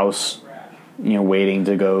warehouse, waiting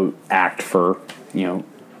to go act for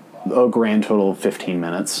a grand total of 15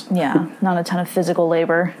 minutes. Yeah, not a ton of physical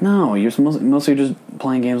labor. No, you're mostly just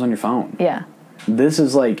playing games on your phone. Yeah. This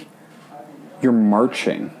is like you're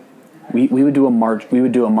marching. We would do a march. We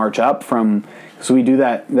would do a march up from. So we do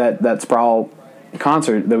that Sproul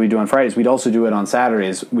concert that we do on Fridays. We'd also do it on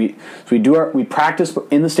Saturdays. We practice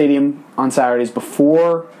in the stadium on Saturdays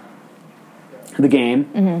before the game.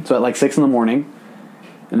 Mm-hmm. So at like 6 a.m,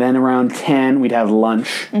 and then around 10 we'd have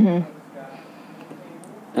lunch, and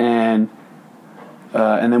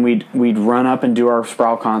then we'd run up and do our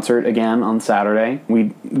Sproul concert again on Saturday.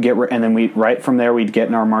 Right from there we'd get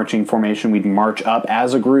in our marching formation. We'd march up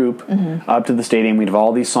as a group up to the stadium. We'd have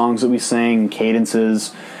all these songs that we sing,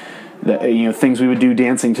 cadences, things we would do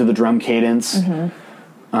dancing to the drum cadence.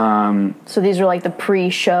 So these are like the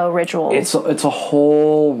pre-show rituals. It's a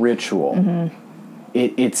whole ritual.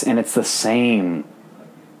 It's the same,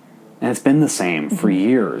 and it's been the same for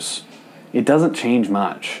years. It doesn't change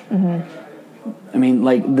much. I mean,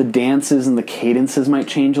 like, the dances and the cadences might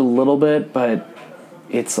change a little bit, but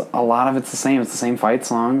a lot of it's the same. It's the same fight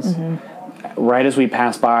songs. Right as we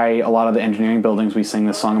pass by a lot of the engineering buildings, we sing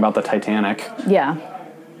this song about the Titanic. Yeah.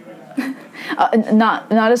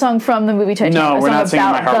 Not a song from the movie Titanic. No, we're not singing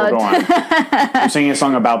My Heart Will Go On. We're singing a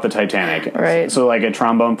song about the Titanic. Right. So, like, a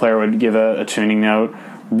trombone player would give a tuning note.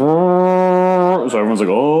 So everyone's like,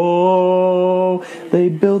 oh, they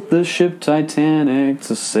built the ship Titanic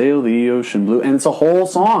to sail the ocean blue. And it's a whole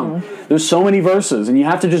song. There's so many verses, and you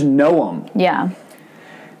have to just know them. Yeah.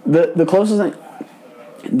 The closest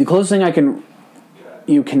thing I can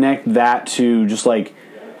connect that to, just like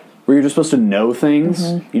where you're just supposed to know things.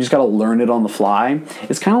 You just got to learn it on the fly.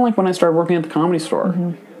 It's kind of like when I started working at the Comedy Store,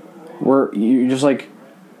 where you're just like,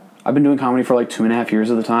 I've been doing comedy for like 2.5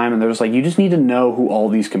 years at the time, and they're just like, you just need to know who all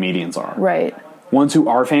these comedians are. Right. Ones who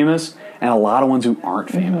are famous, and a lot of ones who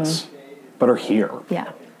aren't famous, but are here.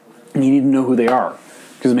 Yeah. And you need to know who they are,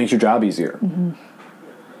 because it makes your job easier.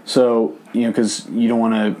 So, because you don't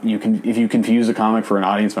want to, if you confuse a comic for an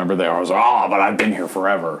audience member, they always like, but I've been here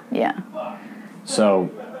forever. Yeah.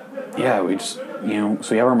 So, yeah, we just, so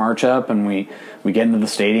we have our march up, and we get into the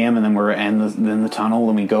stadium, and then we're in the tunnel,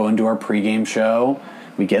 and we go and do our pregame show.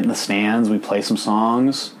 We get in the stands, we play some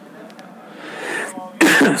songs.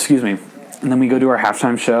 Excuse me. And then we go do our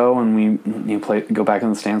halftime show, and we go back in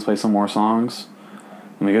the stands, play some more songs.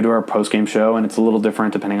 And we go to our post-game show, and it's a little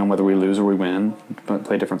different depending on whether we lose or we win, but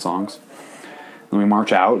play different songs. Then we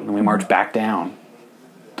march out, and we march back down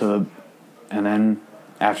and then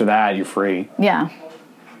after that, you're free. Yeah.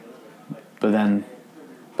 But then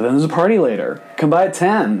there's a party later. Come by at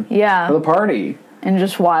 10. Yeah. For the party. And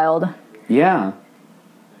just wild. Yeah.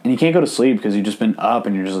 And you can't go to sleep because you've just been up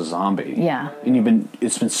and you're just a zombie. Yeah. And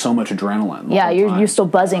it's been so much adrenaline. Yeah, you're still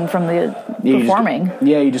buzzing from the performing.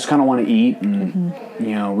 You just kind of want to eat and,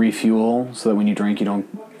 refuel so that when you drink you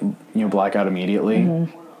don't, black out immediately.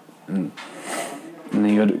 And then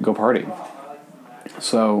you go party.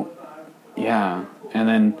 So, yeah. And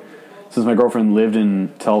then, since my girlfriend lived in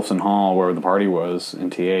Tellefson Hall where the party was in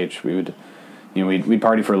TH, we would, we'd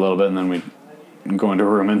party for a little bit and then we'd go into a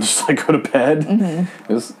room and just go to bed. It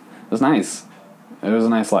was nice. It was a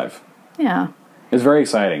nice life. Yeah. It was very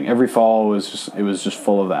exciting. Every fall was just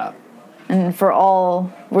full of that. And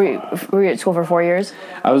were you at school for 4 years?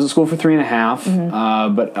 I was at school for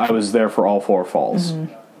 3.5, but I was there for all 4 falls.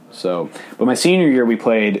 So, but my senior year we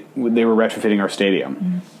played. They were retrofitting our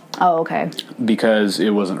stadium. Oh, okay. Because it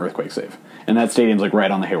wasn't earthquake safe, and that stadium's like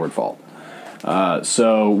right on the Hayward Fault.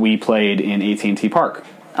 So we played in AT&T Park.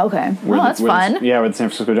 Okay. Well, that's fun. Where the San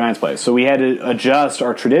Francisco Giants play. So we had to adjust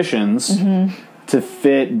our traditions to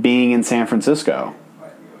fit being in San Francisco.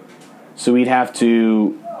 So we'd have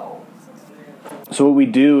to. So what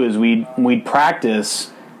we'd do is we'd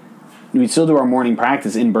practice. We'd still do our morning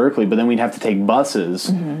practice in Berkeley, but then we'd have to take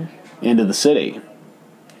buses into the city.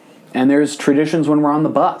 And there's traditions when we're on the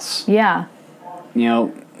bus. Yeah. You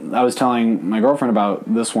know, I was telling my girlfriend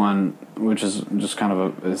about this one, which is just kind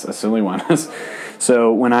of a silly one.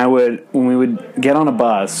 So when we would get on a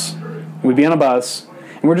bus, we'd be on a bus,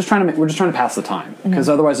 and we're just trying to pass the time because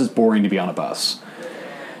otherwise it's boring to be on a bus.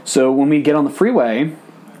 So when we get on the freeway,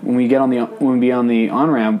 when we be on the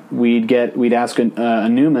on-ramp, we'd ask a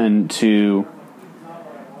Newman to,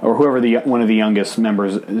 or whoever one of the youngest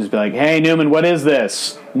members is, be like, "Hey Newman, what is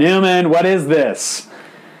this? Newman, what is this?"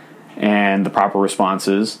 And the proper response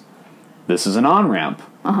is, "This is an on-ramp."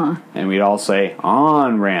 And we'd all say,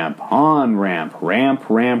 "On-ramp, on-ramp, ramp,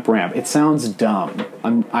 ramp, ramp." It sounds dumb.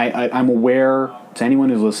 I'm aware, to anyone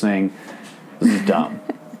who's listening, this is dumb.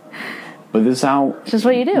 But this is how... It's just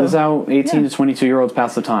what you do. This is how 18 to 22-year-olds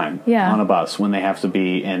pass the time on a bus when they have to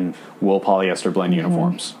be in wool polyester blend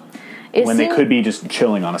uniforms. When they could be just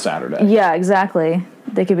chilling on a Saturday. Yeah, exactly.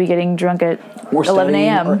 They could be getting drunk at 11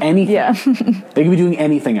 a.m. Or anything. Yeah. They could be doing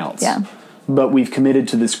anything else. Yeah. But we've committed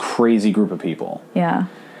to this crazy group of people. Yeah.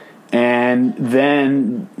 And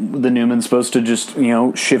then the Newman's supposed to just,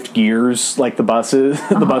 shift gears like the buses,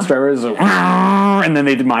 the bus drivers, and then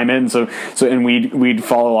they'd mime it, and we'd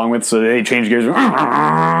follow along with, so they change gears.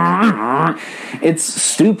 It's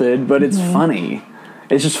stupid, but it's funny.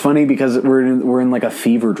 It's just funny because we're in like a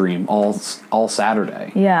fever dream all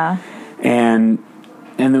Saturday. Yeah. And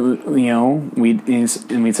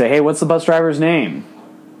we'd say, "Hey, what's the bus driver's name?"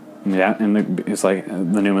 Yeah, and it's like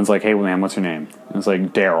the Newman's like, "Hey, man, what's your name?" And it's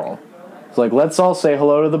like, "Daryl." It's like, "Let's all say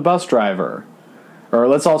hello to the bus driver," or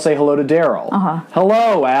 "Let's all say hello to Daryl."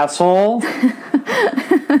 "Hello, asshole."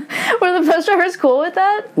 Were the bus drivers cool with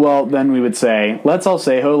that? Well, then we would say, "Let's all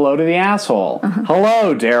say hello to the asshole."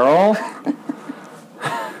 "Hello, Daryl."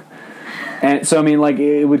 And so, I mean, like,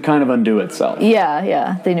 it would kind of undo itself.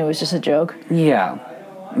 Yeah. They knew it was just a joke. Yeah.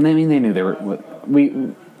 I mean, they knew they were...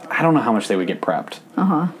 I don't know how much they would get prepped.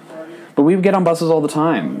 But we would get on buses all the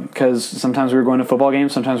time, because sometimes we were going to football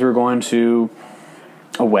games, sometimes we were going to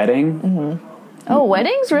a wedding. Oh,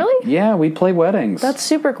 weddings? Really? Yeah, we played weddings. That's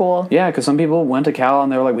super cool. Yeah, because some people went to Cal,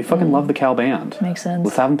 and they were like, "We fucking love the Cal band. Makes sense.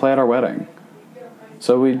 Let's have them play at our wedding."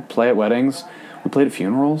 So we'd play at weddings. We played at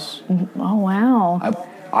funerals. Oh, wow.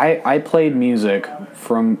 I played music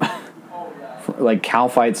from like Cal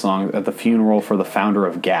fight songs at the funeral for the founder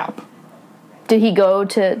of Gap. Did he go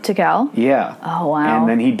to Cal? Yeah. Oh, wow. And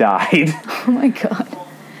then he died. Oh, my God.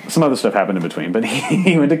 Some other stuff happened in between, but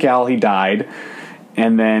he went to Cal, he died,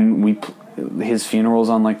 and then his funeral's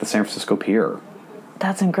on like the San Francisco Pier.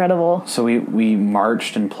 That's incredible. So we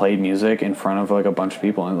marched and played music in front of like a bunch of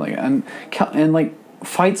people, and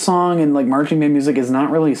fight song and like marching band music is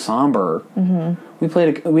not really somber. We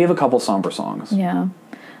have a couple somber songs. Yeah.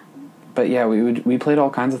 But yeah, we played all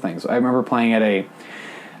kinds of things. I remember playing at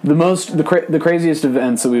the craziest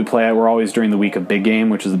events that we would play at were always during the week of Big Game,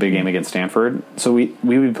 which is the big game against Stanford. So we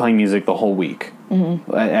would be playing music the whole week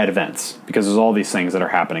at events, because there's all these things that are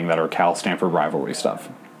happening that are Cal-Stanford rivalry stuff.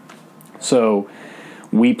 So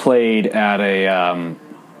we played at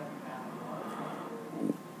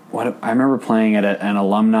I remember playing at an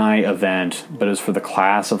alumni event, but it was for the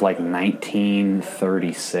class of like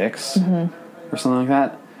 1936 or something like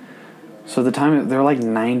that. So at the time, they're like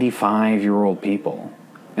 95-year-old people.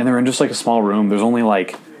 And they're in just like a small room. There's only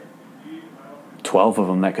like 12 of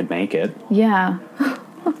them that could make it. Yeah.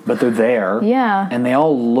 But they're there. Yeah. And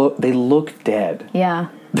they look dead. Yeah.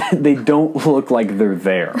 They don't look like they're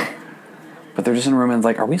there. But they're just in a room and it's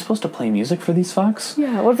like, are we supposed to play music for these fucks?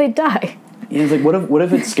 Yeah, what if they die? Yeah, it's like, what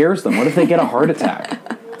if it scares them? What if they get a heart attack?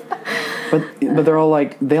 But they're all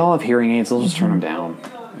like, they all have hearing aids. They'll just turn them down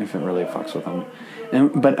if it really fucks with them.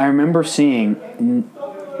 But I remember seeing,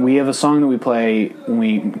 we have a song that we play when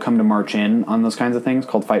we come to march in on those kinds of things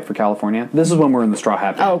called Fight for California. This is when we're in the straw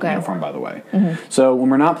hat uniform, by the way. So when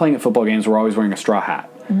we're not playing at football games, we're always wearing a straw hat.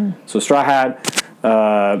 So straw hat,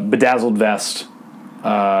 bedazzled vest,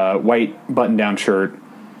 white button-down shirt,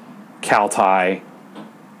 Cal tie,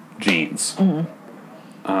 jeans.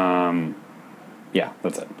 Yeah,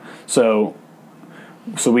 that's it. So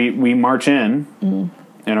we march in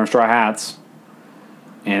our straw hats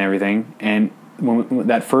and everything, and when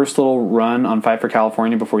that first little run on Fight for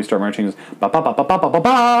California before we start marching is ba ba ba ba ba ba ba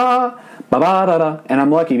ba ba ba da da, and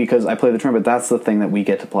I'm lucky because I play the trumpet. That's the thing that we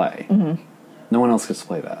get to play. Mm-hmm. No one else gets to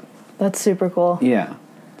play that. That's super cool. Yeah.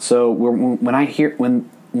 So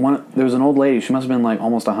there was an old lady. She must have been like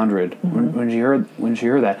almost 100 when she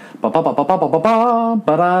heard that ba ba ba ba ba ba ba ba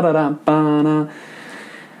ba da da da ba na.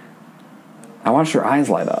 I watched her eyes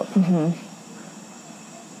light up. Mm-hmm.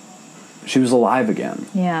 She was alive again.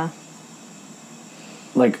 Yeah.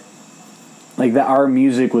 Like that. Our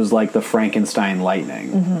music was like the Frankenstein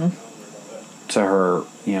lightning to her.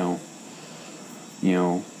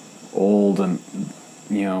 Old and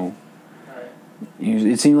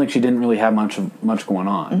it seemed like she didn't really have much going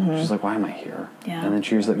on. Mm-hmm. She's like, why am I here? Yeah. And then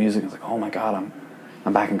she hears that music and it's like, oh my God,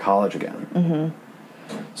 I'm back in college again.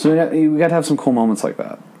 Mm-hmm. So we got to have some cool moments like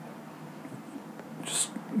that.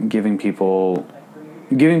 Just giving people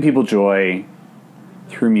joy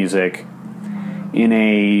through music in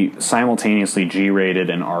a simultaneously G-rated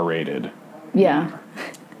and R-rated. Yeah.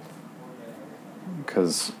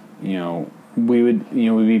 Because, we'd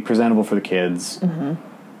be presentable for the kids,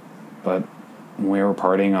 but when we were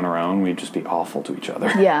partying on our own, we'd just be awful to each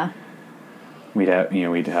other. Yeah. We'd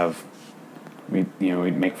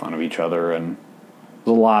make fun of each other, and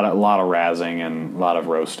there's a lot of razzing and a lot of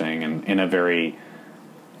roasting, and in a very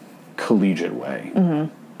collegiate way.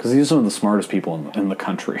 Because these are some of the smartest people in the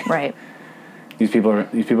country. Right. These people are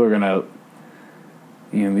gonna,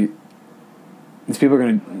 these people are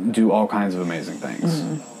gonna do all kinds of amazing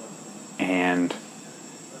things, and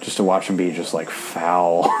just to watch them be just like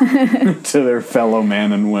foul to their fellow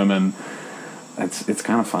men and women, it's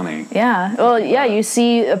kind of funny. Yeah. Well, yeah, you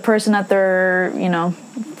see a person at their,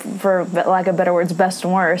 for lack of better words, best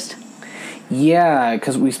and worst. Yeah,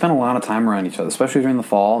 because we spent a lot of time around each other, especially during the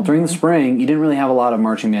fall. During the spring, you didn't really have a lot of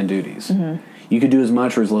marching band duties. You could do as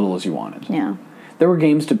much or as little as you wanted. Yeah. There were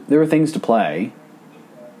things to play.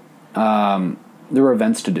 There were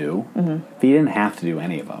events to do, but you didn't have to do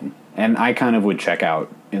any of them. And I kind of would check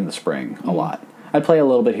out in the spring a lot. I'd play a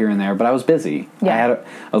little bit here and there, but I was busy. Yeah.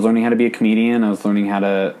 I was learning how to be a comedian. I was learning how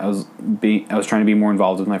to. I was trying to be more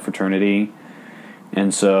involved with my fraternity,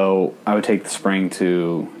 and so I would take the spring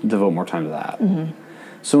to devote more time to that.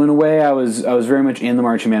 So in a way, I was very much in the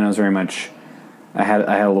marching band. I had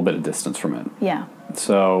a little bit of distance from it. Yeah.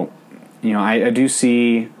 So, I do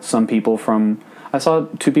see some people I saw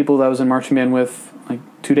 2 people that I was in marching band with like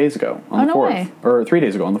 2 days ago on the 4th. Way. Or 3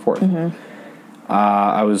 days ago on the 4th.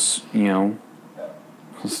 I was,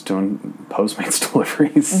 was doing Postmates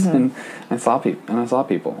deliveries and I saw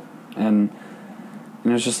people. And it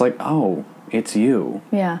was just like, oh, it's you.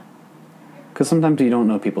 Yeah. Because sometimes you don't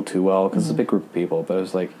know people too well because it's a big group of people. But it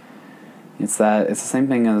was like, it's the same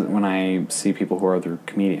thing as when I see people who are other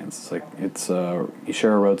comedians. It's like, you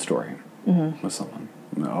share a road story with someone.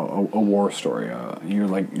 A war story. You're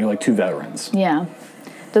like 2 veterans. Yeah.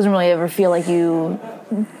 Doesn't really ever feel like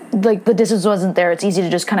the distance wasn't there. It's easy to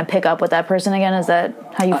just kind of pick up with that person again. Is that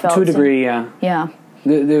how you felt? To a degree, yeah. Yeah.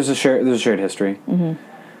 There's a shared history.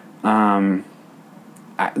 That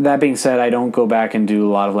being said, I don't go back and do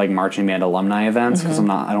a lot of like marching band alumni events because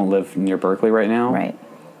I don't live near Berkeley right now. Right.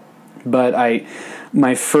 But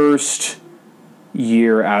my first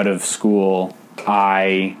year out of school,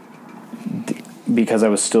 because I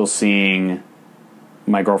was still seeing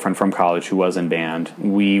my girlfriend from college who was in band,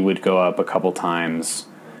 we would go up a couple times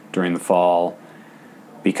during the fall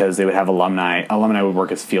because they would have alumni. Alumni would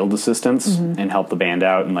work as field assistants and help the band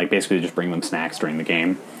out and like basically just bring them snacks during the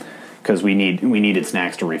game because we needed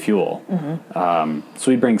snacks to refuel. So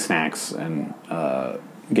we'd bring snacks and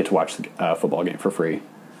get to watch the football game for free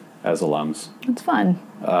as alums. It's fun.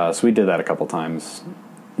 So we did that a couple times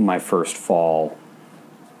my first fall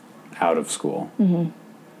out of school.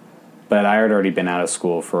 But I had already been out of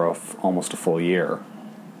school for almost a full year.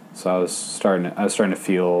 So I was starting to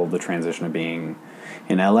feel the transition of being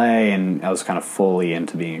in LA, and I was kind of fully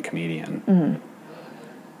into being a comedian.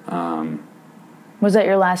 Was that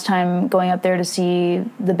your last time going up there to see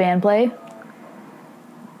the band play?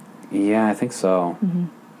 Yeah, I think so.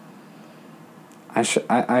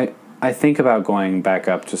 I think about going back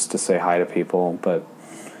up just to say hi to people, but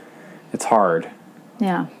it's hard.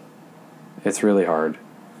 Yeah. It's really hard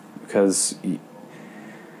because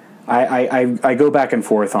I go back and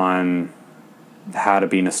forth on how to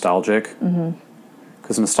be nostalgic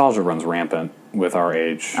because nostalgia runs rampant with our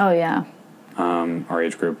age. Oh yeah. Our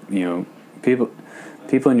age group,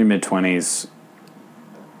 people in your mid-20s,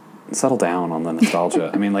 settle down on the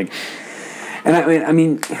nostalgia. I mean,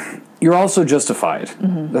 you're also justified.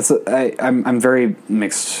 I'm very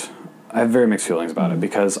mixed. I have very mixed feelings about it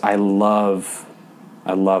because I love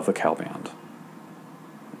the Cal Band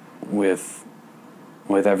with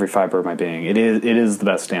every fiber of my being. It is the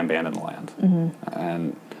best damn band in the land,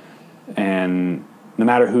 and no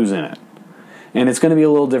matter who's in it, and it's going to be a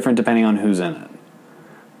little different depending on who's in it.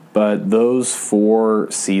 But those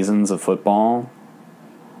 4 seasons of football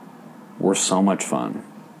were so much fun.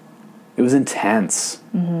 It was intense,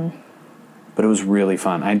 but it was really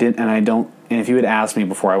fun. And if you had asked me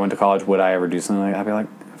before I went to college, would I ever do something like that, I'd be like,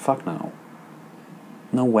 fuck no.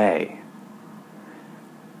 No way.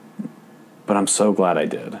 But I'm so glad I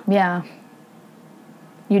did. Yeah.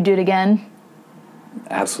 You'd do it again?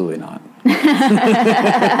 Absolutely not.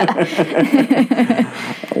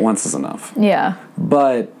 Once is enough. Yeah.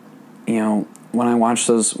 But, when I watch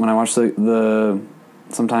the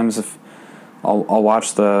sometimes if I'll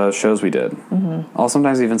watch the shows we did. I'll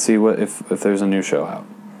sometimes even see if there's a new show out.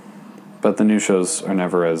 But the new shows are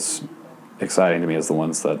never as exciting to me as the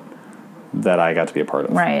ones that I got to be a part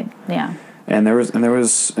of. Right. Yeah. And there were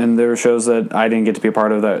shows that I didn't get to be a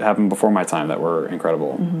part of that happened before my time that were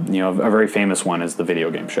incredible. A very famous one is the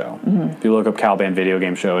video game show. If you look up Cal Band video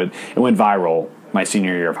game show, it went viral my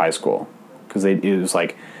senior year of high school because it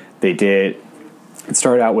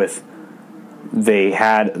started out with they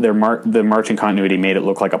had the marching continuity made it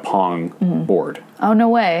look like a Pong board. Oh, no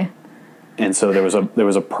way. And so there was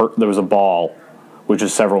a ball, which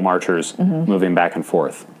is several marchers moving back and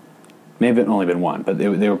forth. Maybe it had only been one, but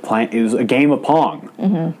they were playing. It was a game of Pong,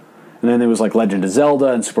 and then there was like Legend of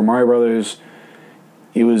Zelda and Super Mario Brothers.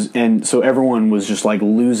 And so everyone was just like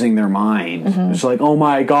losing their mind. It's like, oh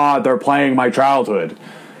my god, they're playing my childhood.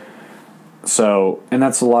 So, and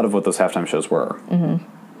that's a lot of what those halftime shows were.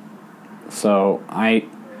 So I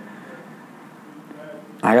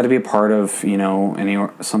got to be a part of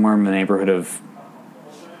somewhere in the neighborhood of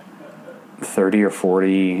 30 or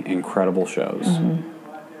 40 incredible shows.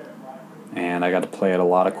 And I got to play at a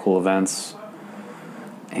lot of cool events,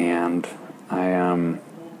 and I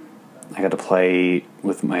got to play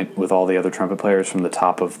with all the other trumpet players from the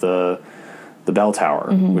top of the bell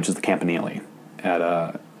tower, which is the Campanile.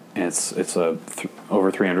 It's a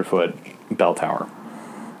over 300-foot bell tower,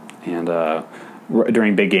 and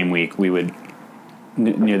during big game week, we would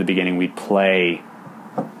near the beginning we'd play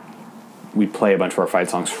a bunch of our fight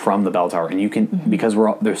songs from the bell tower, and you can because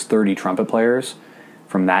there's 30 trumpet players.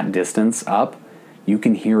 From that distance up, you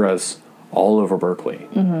can hear us all over Berkeley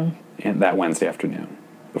that Wednesday afternoon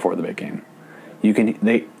before the big game. You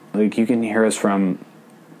can hear us from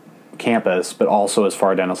campus, but also as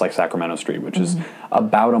far down as like Sacramento Street, which is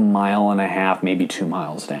about 1.5 miles, maybe 2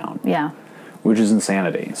 miles down. Yeah, which is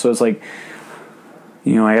insanity. So it's like,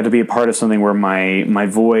 I had to be a part of something where my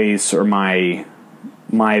voice or my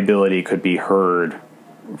ability could be heard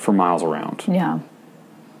for miles around. Yeah.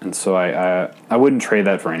 And so I wouldn't trade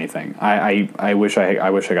that for anything. I wish I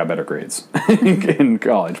got better grades in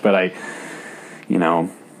college, but I'm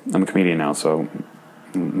a comedian now, so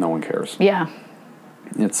no one cares. Yeah.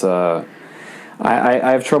 It's I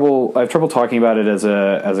have trouble talking about it as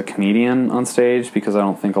a comedian on stage because I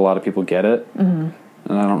don't think a lot of people get it, and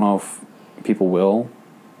I don't know if people will.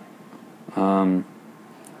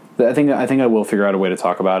 I think I will figure out a way to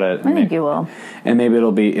talk about it. I think you will. And maybe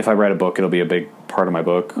it'll be, if I write a book, it'll be a big part of my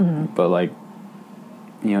book. But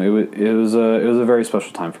it was a very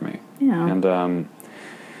special time for me. Yeah. And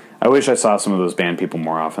I wish I saw some of those band people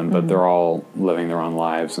more often, but they're all living their own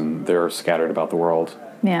lives and they're scattered about the world.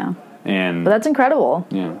 Yeah. But that's incredible.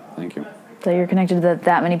 Yeah, thank you. That you're connected to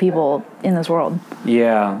that many people in this world.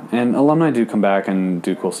 Yeah, and alumni do come back and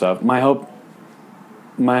do cool stuff. My hope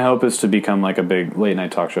is to become like a big late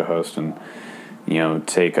night talk show host and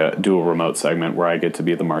do a remote segment where I get to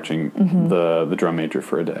be the marching the drum major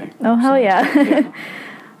for a day. Oh hell yeah!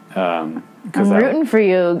 I'm rooting for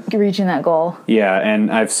you reaching that goal. Yeah,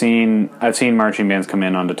 and I've seen marching bands come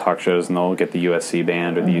in onto talk shows and they'll get the USC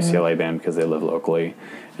band or the UCLA band because they live locally,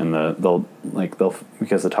 and they'll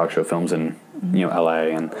because the talk show films in LA,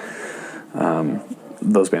 and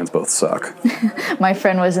those bands both suck. My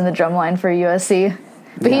friend was in the drum line for USC.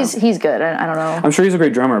 But he's good. I don't know. I'm sure he's a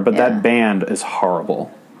great drummer, but that band is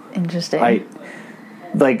horrible. Interesting. I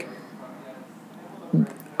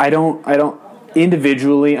don't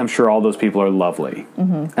individually, I'm sure all those people are lovely.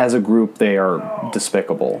 As a group, they are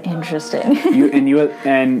despicable. Interesting.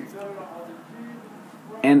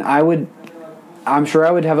 I'm sure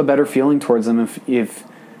I would have a better feeling towards them if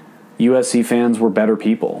USC fans were better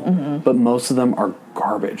people. But most of them are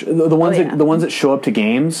garbage. The ones that show up to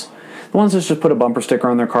games. The ones that just put a bumper sticker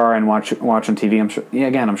on their car and watch on TV, I'm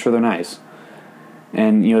sure they're nice.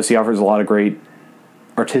 And USC offers a lot of great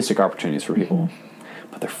artistic opportunities for people.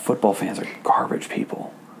 But their football fans are garbage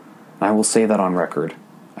people. And I will say that on record.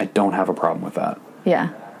 I don't have a problem with that. Yeah.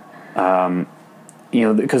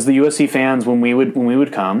 Because the USC fans, when we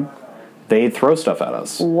would come, they'd throw stuff at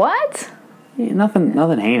us. What? Yeah,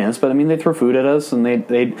 nothing heinous, but I mean, they throw food at us, and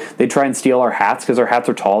they try and steal our hats because our hats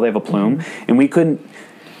are tall. They have a plume, and we couldn't.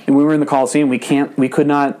 And we were in the Coliseum. We could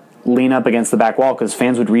not lean up against the back wall because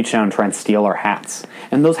fans would reach down and try and steal our hats.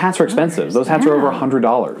 And those hats are expensive. Those hats are over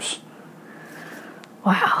 $100.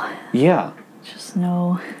 Wow. Yeah. Just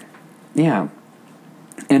no. Yeah.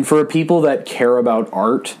 And for people that care about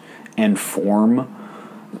art and form,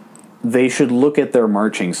 they should look at their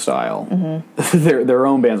marching style, their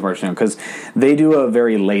own band's marching style, because they do a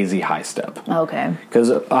very lazy high step. Okay. Because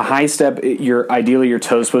a high step, ideally your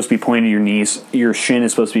toe is supposed to be pointed to your knees, your shin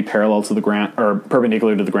is supposed to be parallel to the ground or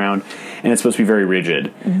perpendicular to the ground, and it's supposed to be very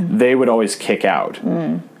rigid. They would always kick out,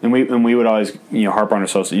 and we would always harp on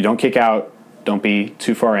ourselves. You don't kick out, don't be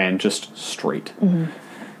too far in, just straight.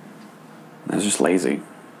 That's just lazy.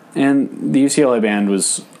 And the UCLA band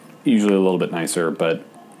was usually a little bit nicer, but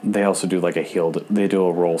they also do like they do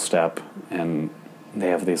a roll step, and they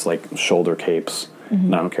have these like shoulder capes,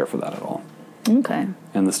 and I don't care for that at all. Okay.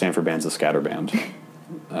 And the Stanford band's a scatter band,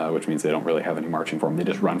 which means they don't really have any marching form. They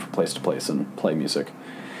just run from place to place and play music.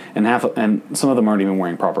 And some of them aren't even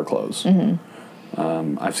wearing proper clothes.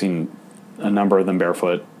 I've seen a number of them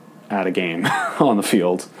barefoot at a game on the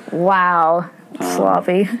field. Wow.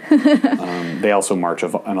 Sloppy. They also march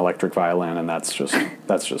an electric violin, and that's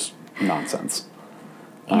just nonsense.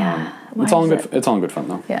 Yeah. It's all in good fun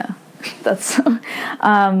though. Yeah. That's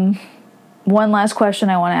one last question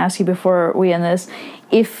I want to ask you before we end this.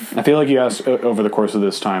 I feel like you asked over the course of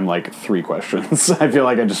this time like 3 questions. I feel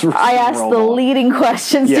like I asked the leading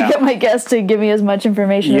questions to get my guests to give me as much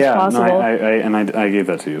information as possible. I gave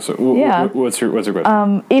that to you. So what's your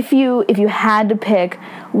question? If you had to pick,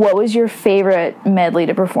 what was your favorite medley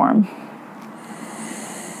to perform?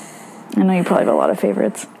 I know you probably have a lot of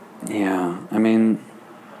favorites. Yeah, I mean,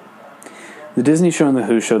 the Disney show and the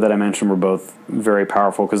Who show that I mentioned were both very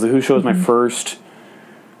powerful, because the Who show was my first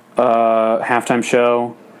halftime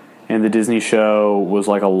show, and the Disney show was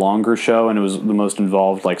like a longer show, and it was the most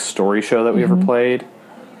involved like story show that we ever played.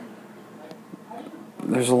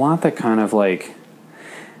 There's a lot that kind of like,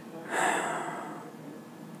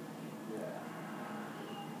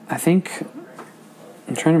 I think,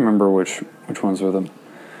 I'm trying to remember which ones were them.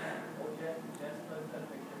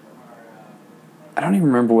 I don't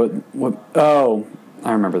even remember what. Oh,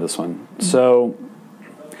 I remember this one. So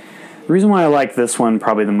the reason why I like this one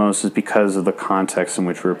probably the most is because of the context in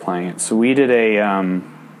which we were playing it. So we did a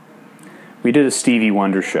Stevie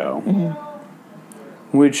Wonder show,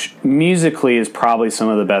 which musically is probably some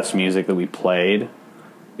of the best music that we played.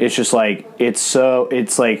 It's just like it's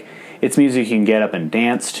music you can get up and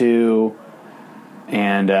dance to,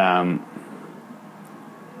 and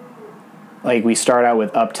like we start out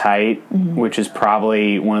with Uptight, which is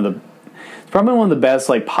probably one of the best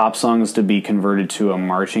like pop songs to be converted to a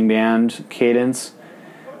marching band cadence,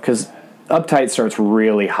 because Uptight starts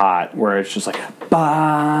really hot, where it's just like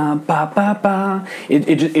ba ba ba ba.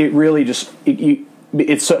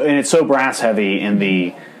 It's so brass heavy in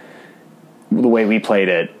the way we played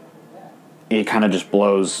it. It kind of just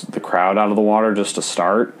blows the crowd out of the water just to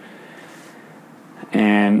start.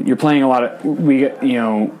 And you're playing a lot of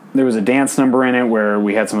there was a dance number in it where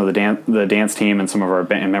we had some of the dance team and some of our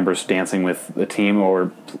band members dancing with the team while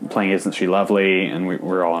we're playing Isn't She Lovely, and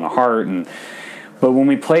we're all in a heart. But when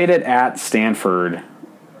we played it at Stanford,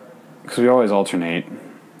 because we always alternate,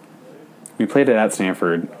 we played it at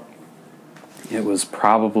Stanford. It was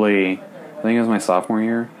probably, I think it was my sophomore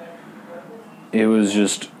year. It was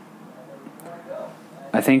just,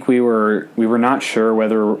 I think we were not sure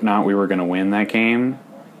whether or not we were going to win that game,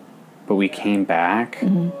 but we came back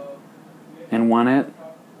and won it.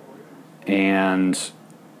 And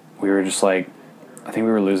we were just like, I think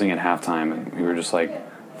we were losing at halftime, and we were just like,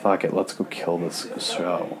 fuck it, let's go kill this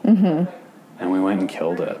show. And we went and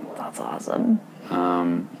killed it. That's awesome.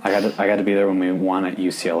 I got to be there when we won at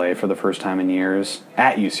UCLA for the first time in years,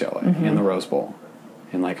 at UCLA in the Rose Bowl,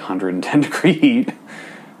 in like 110 degree heat.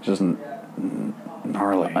 Just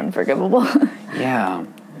gnarly, unforgivable. Yeah.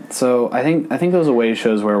 So I think those away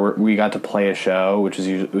shows where we got to play a show, which is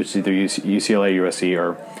either UCLA, USC,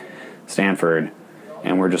 or Stanford,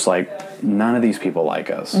 and we're just like, none of these people like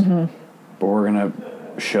us, but we're gonna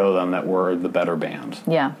show them that we're the better band.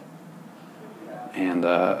 Yeah.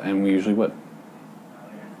 And we usually would,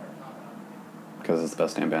 because it's the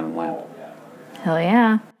best damn band in the land. Hell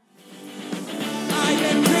yeah.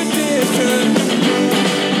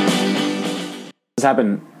 this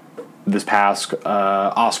happened this past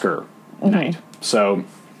Oscar night. So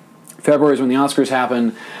February is when the Oscars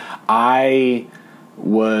happen. I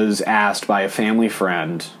was asked by a family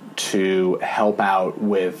friend to help out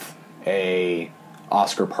with a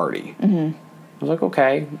Oscar party. I was like,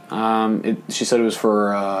 okay. She said it was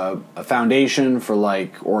for a foundation for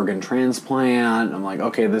like organ transplant. I'm like,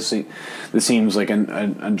 okay, this seems like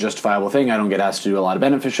a justifiable thing. I don't get asked to do a lot of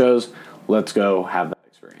benefit shows. Let's go have that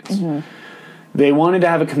experience. They wanted to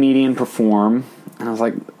have a comedian perform, and I was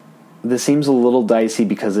like, this seems a little dicey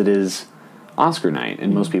because it is Oscar night,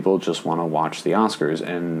 and most people just want to watch the Oscars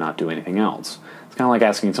and not do anything else. It's kind of like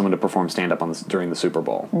asking someone to perform stand-up during the Super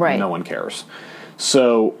Bowl. Right. No one cares.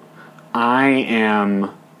 So I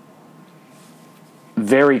am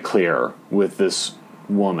very clear with this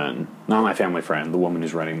woman, not my family friend, the woman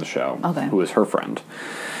who's running the show, who is her friend.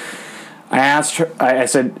 I asked her, I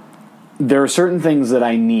said, there are certain things that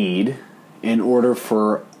I need in order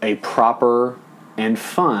for a proper and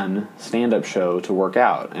fun stand-up show to work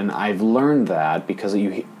out. And I've learned that because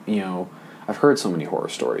you know, I've heard so many horror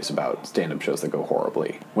stories about stand-up shows that go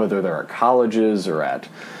horribly, whether they're at colleges or at,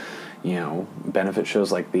 you know, benefit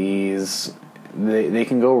shows like these. They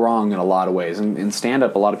can go wrong in a lot of ways. And in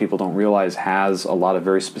stand-up, a lot of people don't realize has a lot of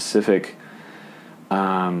very specific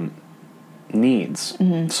needs.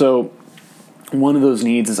 So one of those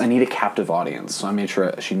needs is I need a captive audience. So I made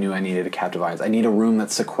sure she knew I needed a captive audience. I need a room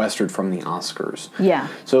that's sequestered from the Oscars. Yeah.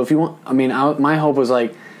 So if you want, I mean, my hope was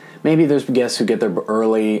like, maybe there's guests who get there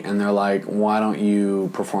early and they're like, why don't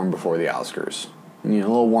you perform before the Oscars? You know, a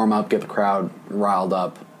little warm up, get the crowd riled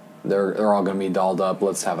up. They're all going to be dolled up.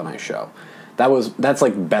 Let's have a nice show. That's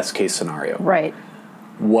like best case scenario. Right.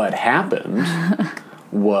 What happened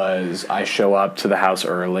was I show up to the house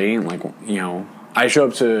early, and like, you know, I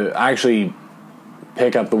actually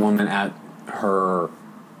pick up the woman at her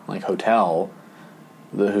like hotel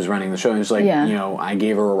who's running the show, and she's like, you know, I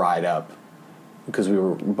gave her a ride up because we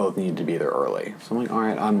both needed to be there early. So I'm like, all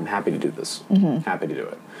right, I'm happy to do this. Happy to do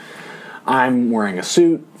it. I'm wearing a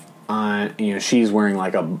suit. You know, she's wearing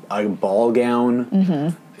like a ball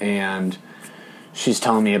gown, and she's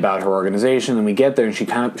telling me about her organization. And we get there, and she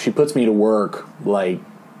puts me to work like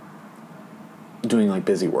doing like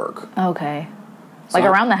busy work. Okay, like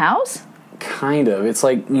around the house. Kind of. It's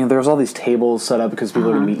like, you know, there's all these tables set up because people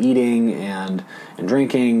are going to be eating and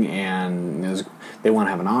drinking, and they want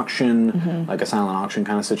to have an auction, like a silent auction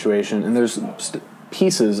kind of situation. And there's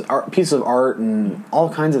pieces of art and all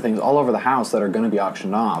kinds of things all over the house that are going to be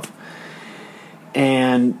auctioned off.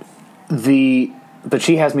 But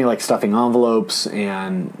she has me like stuffing envelopes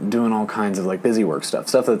and doing all kinds of like busy work stuff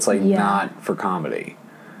that's like not for comedy.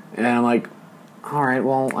 And I'm like, all right,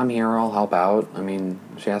 well, I'm here. I'll help out. I mean,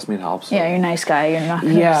 she asked me to help. So. Yeah, you're a nice guy. You're not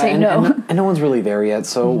going to say no. And no one's really there yet,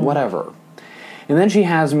 so whatever. And then she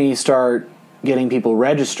has me start getting people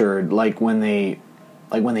registered, like when they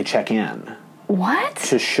check in. What?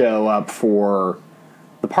 To show up for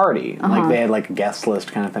the party. Like they had like a guest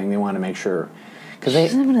list kind of thing. They wanted to make sure. She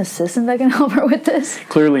doesn't have an assistant that can help her with this?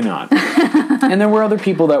 Clearly not. And there were other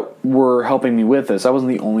people that were helping me with this. I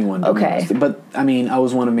wasn't the only one doing this. But, I mean, I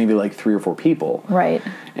was one of maybe like 3 or 4 people. Right.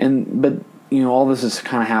 But, you know, all this is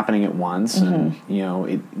kind of happening at once. And, you know,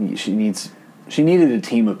 she needed a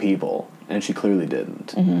team of people. And she clearly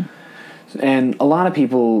didn't. And a lot of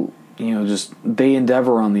people, you know, just, they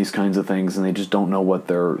endeavor on these kinds of things and they just don't know what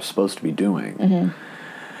they're supposed to be doing.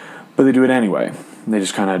 But they do it anyway. They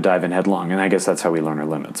just kind of dive in headlong, and I guess that's how we learn our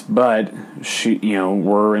limits. But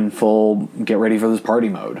we're in full get ready for this party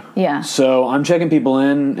mode. Yeah. So I'm checking people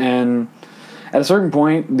in, and at a certain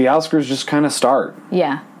point, the Oscars just kind of start.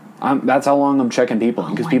 Yeah. That's how long I'm checking people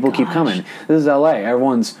in, because people keep coming. This is LA.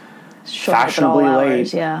 Everyone's fashionably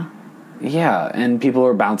late. Yeah. Yeah, and people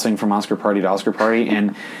are bouncing from Oscar party to Oscar party,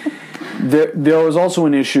 and there was also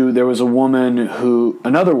an issue. There was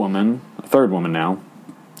another woman, a third woman now,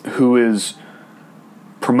 who is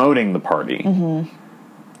promoting the party,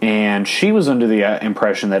 and she was under the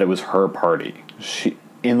impression that it was her party.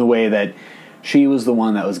 In the way that she was the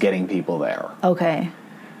one that was getting people there. Okay.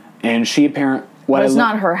 And she apparently... It's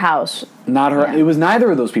not her house. Not her. Yeah. It was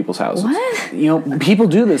neither of those people's houses. What? You know, people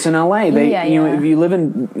do this in LA. You know, if you live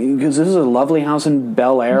because this is a lovely house in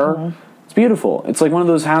Bel Air. It's beautiful. It's like one of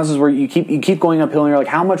those houses where you keep going uphill, and you're like,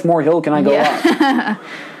 how much more hill can I go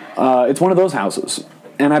up? It's one of those houses,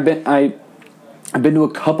 and I've been to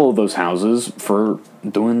a couple of those houses for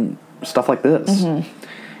doing stuff like this,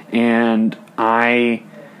 and I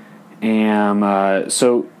am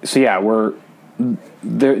so yeah, we're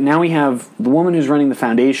there now. We have the woman who's running the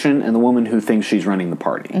foundation and the woman who thinks she's running the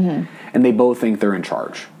party, and they both think they're in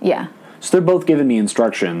charge. Yeah. So they're both giving me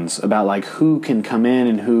instructions about like who can come in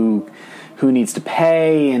and who needs to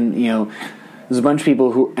pay, and there's a bunch of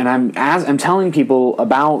people who, and I'm telling people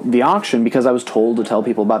about the auction because I was told to tell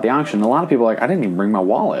people about the auction. And a lot of people are like, I didn't even bring my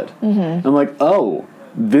wallet. Mm-hmm. I'm like, oh,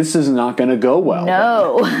 this is not going to go well.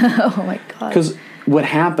 No. Oh my God. Because what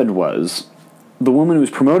happened was the woman who was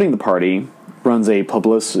promoting the party runs a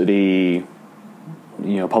publicity,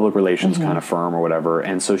 public relations kind of firm or whatever.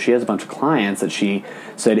 And so she has a bunch of clients that she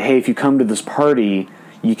said, hey, if you come to this party,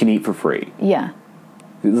 you can eat for free. Yeah.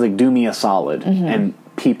 It was like, do me a solid and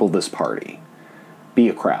people this party. Be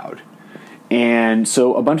a crowd. And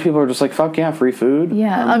so a bunch of people are just like, fuck yeah, free food.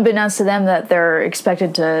 Yeah, unbeknownst to them that they're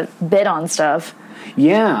expected to bid on stuff.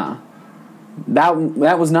 Yeah. That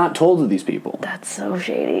was not told to these people. That's so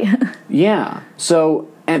shady. Yeah. So,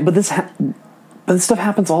 but this stuff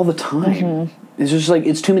happens all the time. Mm-hmm. It's just like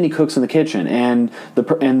it's too many cooks in the kitchen, and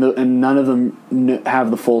none of them have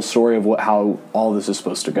the full story of how all this is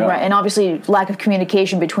supposed to go. Right, and obviously lack of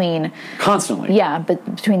communication between constantly. Yeah, but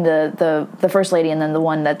between the first lady and then the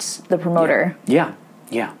one that's the promoter. Yeah.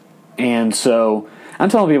 And so I'm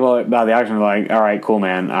telling people about the auction, like, all right, cool,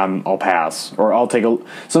 man, I'll pass, or I'll take a.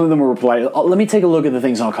 Some of them will reply, let me take a look at the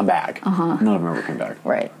things and I'll come back. None of them ever came back.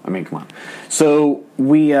 Right. I mean, come on. So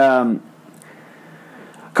we.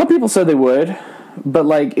 A couple people said they would, but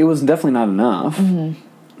like it was definitely not enough.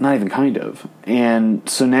 Mm-hmm. Not even kind of. And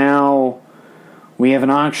so now we have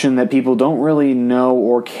an auction that people don't really know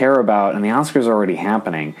or care about, and the Oscars are already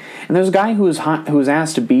happening. And there's a guy who was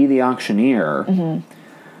asked to be the auctioneer,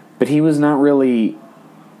 but he was not really.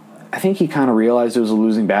 I think he kind of realized it was a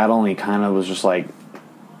losing battle, and he kind of was just like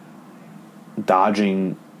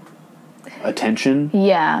dodging attention.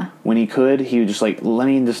 Yeah. When he could, he would just like, let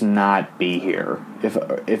me just not be here.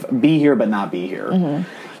 If be here but not be here. Mm-hmm.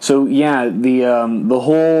 So yeah, the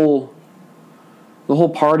whole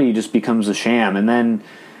party just becomes a sham, and then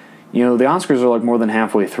the Oscars are like more than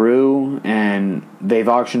halfway through, and they've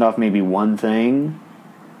auctioned off maybe one thing.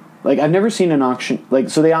 Like I've never seen an auction like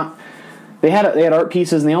so they had art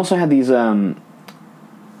pieces, and they also had these.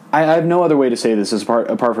 I have no other way to say this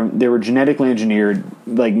apart from they were genetically engineered,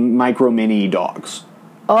 like micro mini dogs.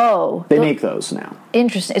 Oh, they make those now.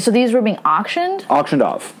 Interesting. So these were being auctioned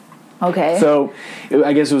off. Okay. So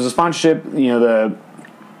I guess it was a sponsorship.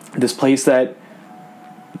 This place that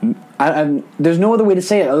there's no other way to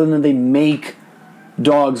say it other than they make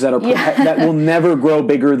dogs that are that will never grow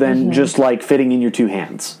bigger than just like fitting in your two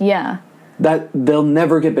hands. Yeah. That they'll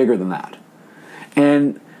never get bigger than that.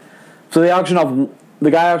 And so they auctioned off.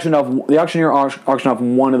 The auctioneer auctioned off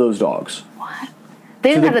one of those dogs. What? They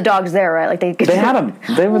didn't have the dogs there, right? Like they had them.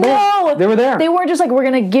 They were there. No, they were there. They weren't just like, we're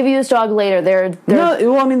going to give you this dog later. They're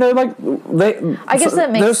no. Well, I mean, they're like I guess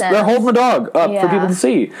that makes sense. They're holding the dog up for people to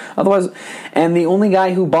see. Otherwise, and the only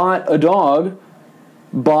guy who bought a dog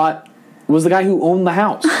was the guy who owned the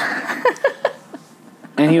house.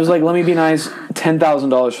 And he was like, "Let me be nice,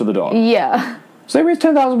 $10,000 for the dog." Yeah. So they raised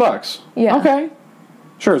 $10,000. Yeah. Okay.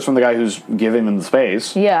 Sure, it's from the guy who's giving them the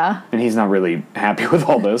space. Yeah. And he's not really happy with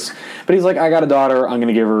all this. But he's like, I got a daughter, I'm going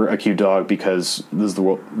to give her a cute dog because this is the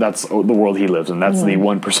world. That's the world he lives in. That's the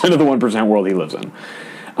 1% of the 1% world he lives in.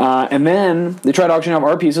 And then they tried auctioning off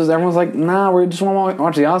art pieces. Everyone's like, nah, we just want to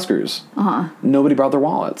watch the Oscars. Uh-huh. Nobody brought their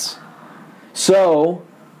wallets. So,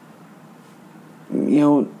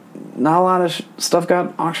 not a lot of stuff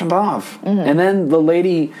got auctioned off. Mm-hmm. And then the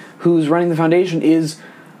lady who's running the foundation is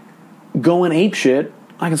going apeshit.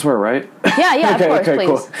 I can swear, right? Yeah, okay, of course, okay, please.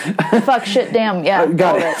 Cool. Fuck, shit, damn, yeah.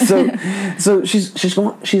 Got it. So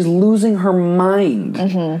she's losing her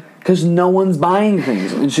mind because no one's buying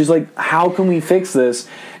things, and she's like, "How can we fix this?"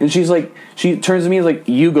 And she's like, she turns to me and is like,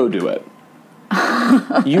 "You go do it.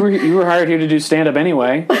 you were hired here to do stand up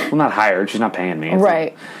anyway. Well, not hired. She's not paying me. It's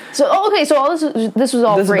right. So all this was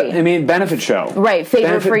all free. Benefit show. Right.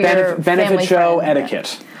 Favor for your benefit family show friend.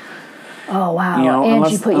 etiquette. Oh, wow. And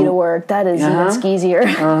she put you to work. That is even skeezier.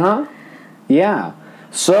 Yeah.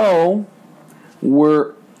 So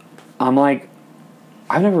I'm like,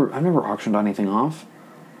 I've never auctioned anything off.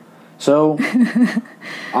 So,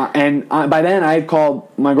 and by then I had called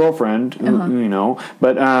my girlfriend,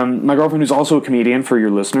 but my girlfriend who's also a comedian, for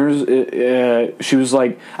your listeners, she was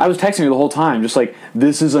like, I was texting her the whole time, just like,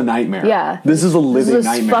 this is a nightmare. Yeah. This is a living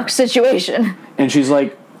nightmare. Fuck situation. And she's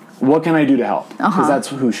like, what can I do to help? Because that's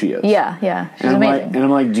who she is. Yeah. She's amazing. And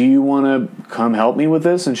I'm like, do you want to come help me with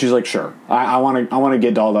this? And she's like, sure. I want to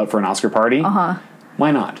get dolled up for an Oscar party.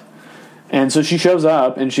 Why not? And so she shows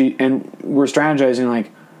up, and we're strategizing,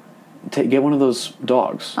 like, get one of those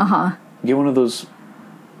dogs. Get one of those,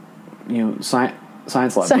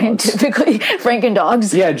 Science lab Scientifically, Franken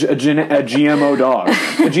dogs. Yeah, a GMO dog. A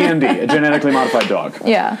GMD, a genetically modified dog.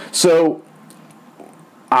 Yeah. So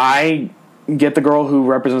I get the girl who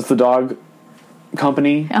represents the dog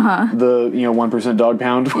company, the 1% dog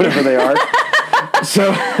pound, whatever they are.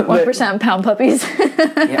 So 1% pound puppies.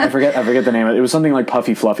 Yeah, I forget the name of it. It was something like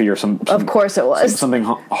Puffy Fluffy or some of course it was. Something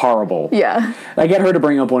horrible. Yeah. I get her to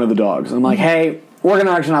bring up one of the dogs. I'm like, hey, we're going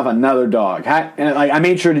to auction off another dog. And I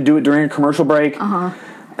made sure to do it during a commercial break.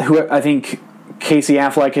 Who I think Casey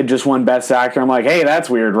Affleck had just won Best Actor. I'm like, hey, that's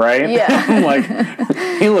weird, right? Yeah. I'm like,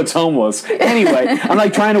 he looks homeless. Anyway, I'm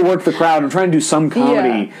like trying to work the crowd. I'm trying to do some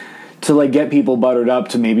comedy to like get people buttered up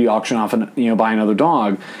to maybe auction off and buy another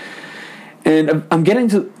dog. And I'm getting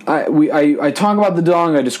to I talk about the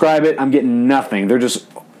dog. I describe it. I'm getting nothing. They're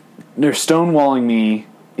stonewalling me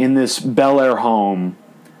in this Bel Air home,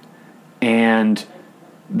 and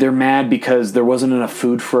they're mad because there wasn't enough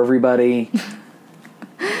food for everybody.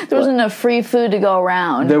 There wasn't enough free food to go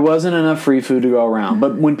around. There wasn't enough free food to go around.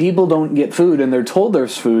 But when people don't get food and they're told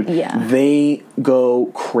there's food, they go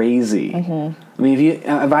crazy. I mean,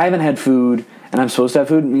 if I haven't had food and I'm supposed to have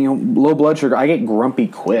food, low blood sugar, I get grumpy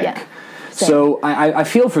quick. Yeah. So I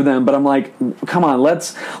feel for them, but I'm like, come on,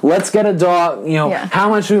 let's get a dog. How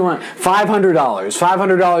much do we want?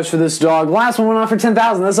 $500 for this dog. The last one went off for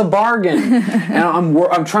 $10,000. That's a bargain. And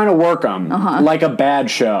I'm trying to work them like a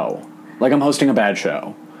bad show, like I'm hosting a bad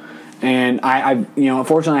show. And I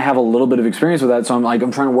unfortunately I have a little bit of experience with that, so I'm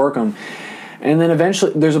trying to work them. And then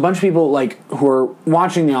eventually, there's a bunch of people who are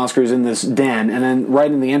watching the Oscars in this den, and then right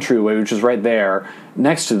in the entryway, which is right there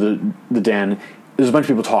next to the den, there's a bunch of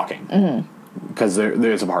people talking because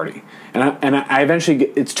there's a party, and I eventually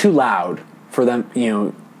it's too loud for them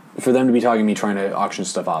to be talking to me trying to auction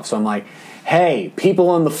stuff off. So I'm like, hey,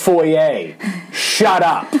 people in the foyer, shut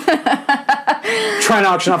up! Trying to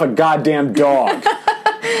auction off a goddamn dog.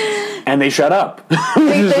 And they shut up, which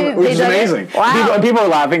is amazing. Wow. People are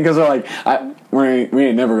laughing because they're like, we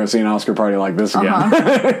ain't never going to see an Oscar party like this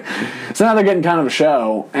again. So now they're getting kind of a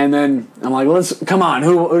show. And then I'm like, come on,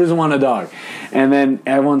 who doesn't want a dog? And then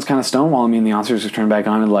everyone's kind of stonewalling me, and the Oscars just turn back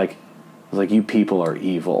on and I was like, you people are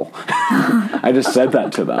evil. I just said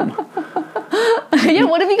that to them. Yeah,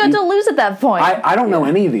 what have you got to lose at that point? I don't know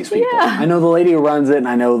any of these people. Yeah. I know the lady who runs it, and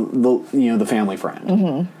I know the family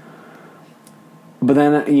friend. But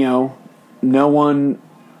then, no one...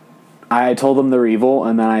 I told them they're evil,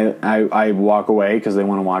 and then I walk away because they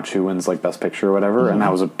want to watch who wins, Best Picture or whatever, and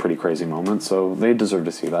that was a pretty crazy moment, so they deserve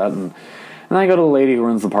to see that. And I go to the lady who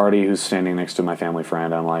runs the party who's standing next to my family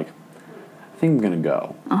friend, and I'm like, I think I'm going to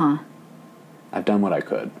go. I've done what I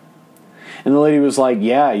could. And the lady was like,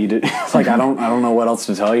 yeah, you did. It's like, I don't know what else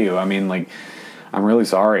to tell you. I mean, I'm really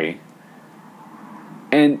sorry.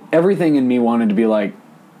 And everything in me wanted to be I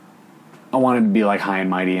wanted to be high and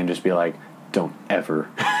mighty and just be like, don't ever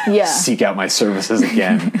seek out my services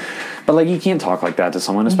again. But you can't talk like that to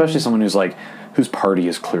someone, especially someone whose party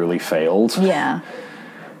has clearly failed. Yeah.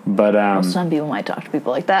 But well, some people might talk to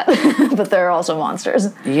people like that, but they're also monsters.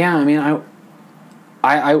 Yeah, I mean,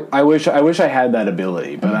 I wish I had that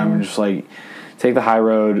ability, but I'm just take the high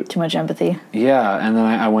road. Too much empathy. Yeah, and then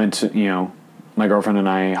I went to my girlfriend and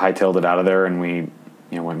I hightailed it out of there, and we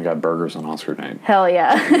went and got burgers on Oscar night. Hell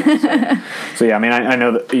yeah. So yeah, I mean, I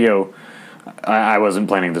know that I wasn't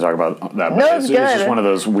planning to talk about that, but it's just one of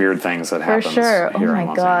those weird things that happens. For sure. Oh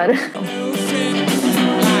my God.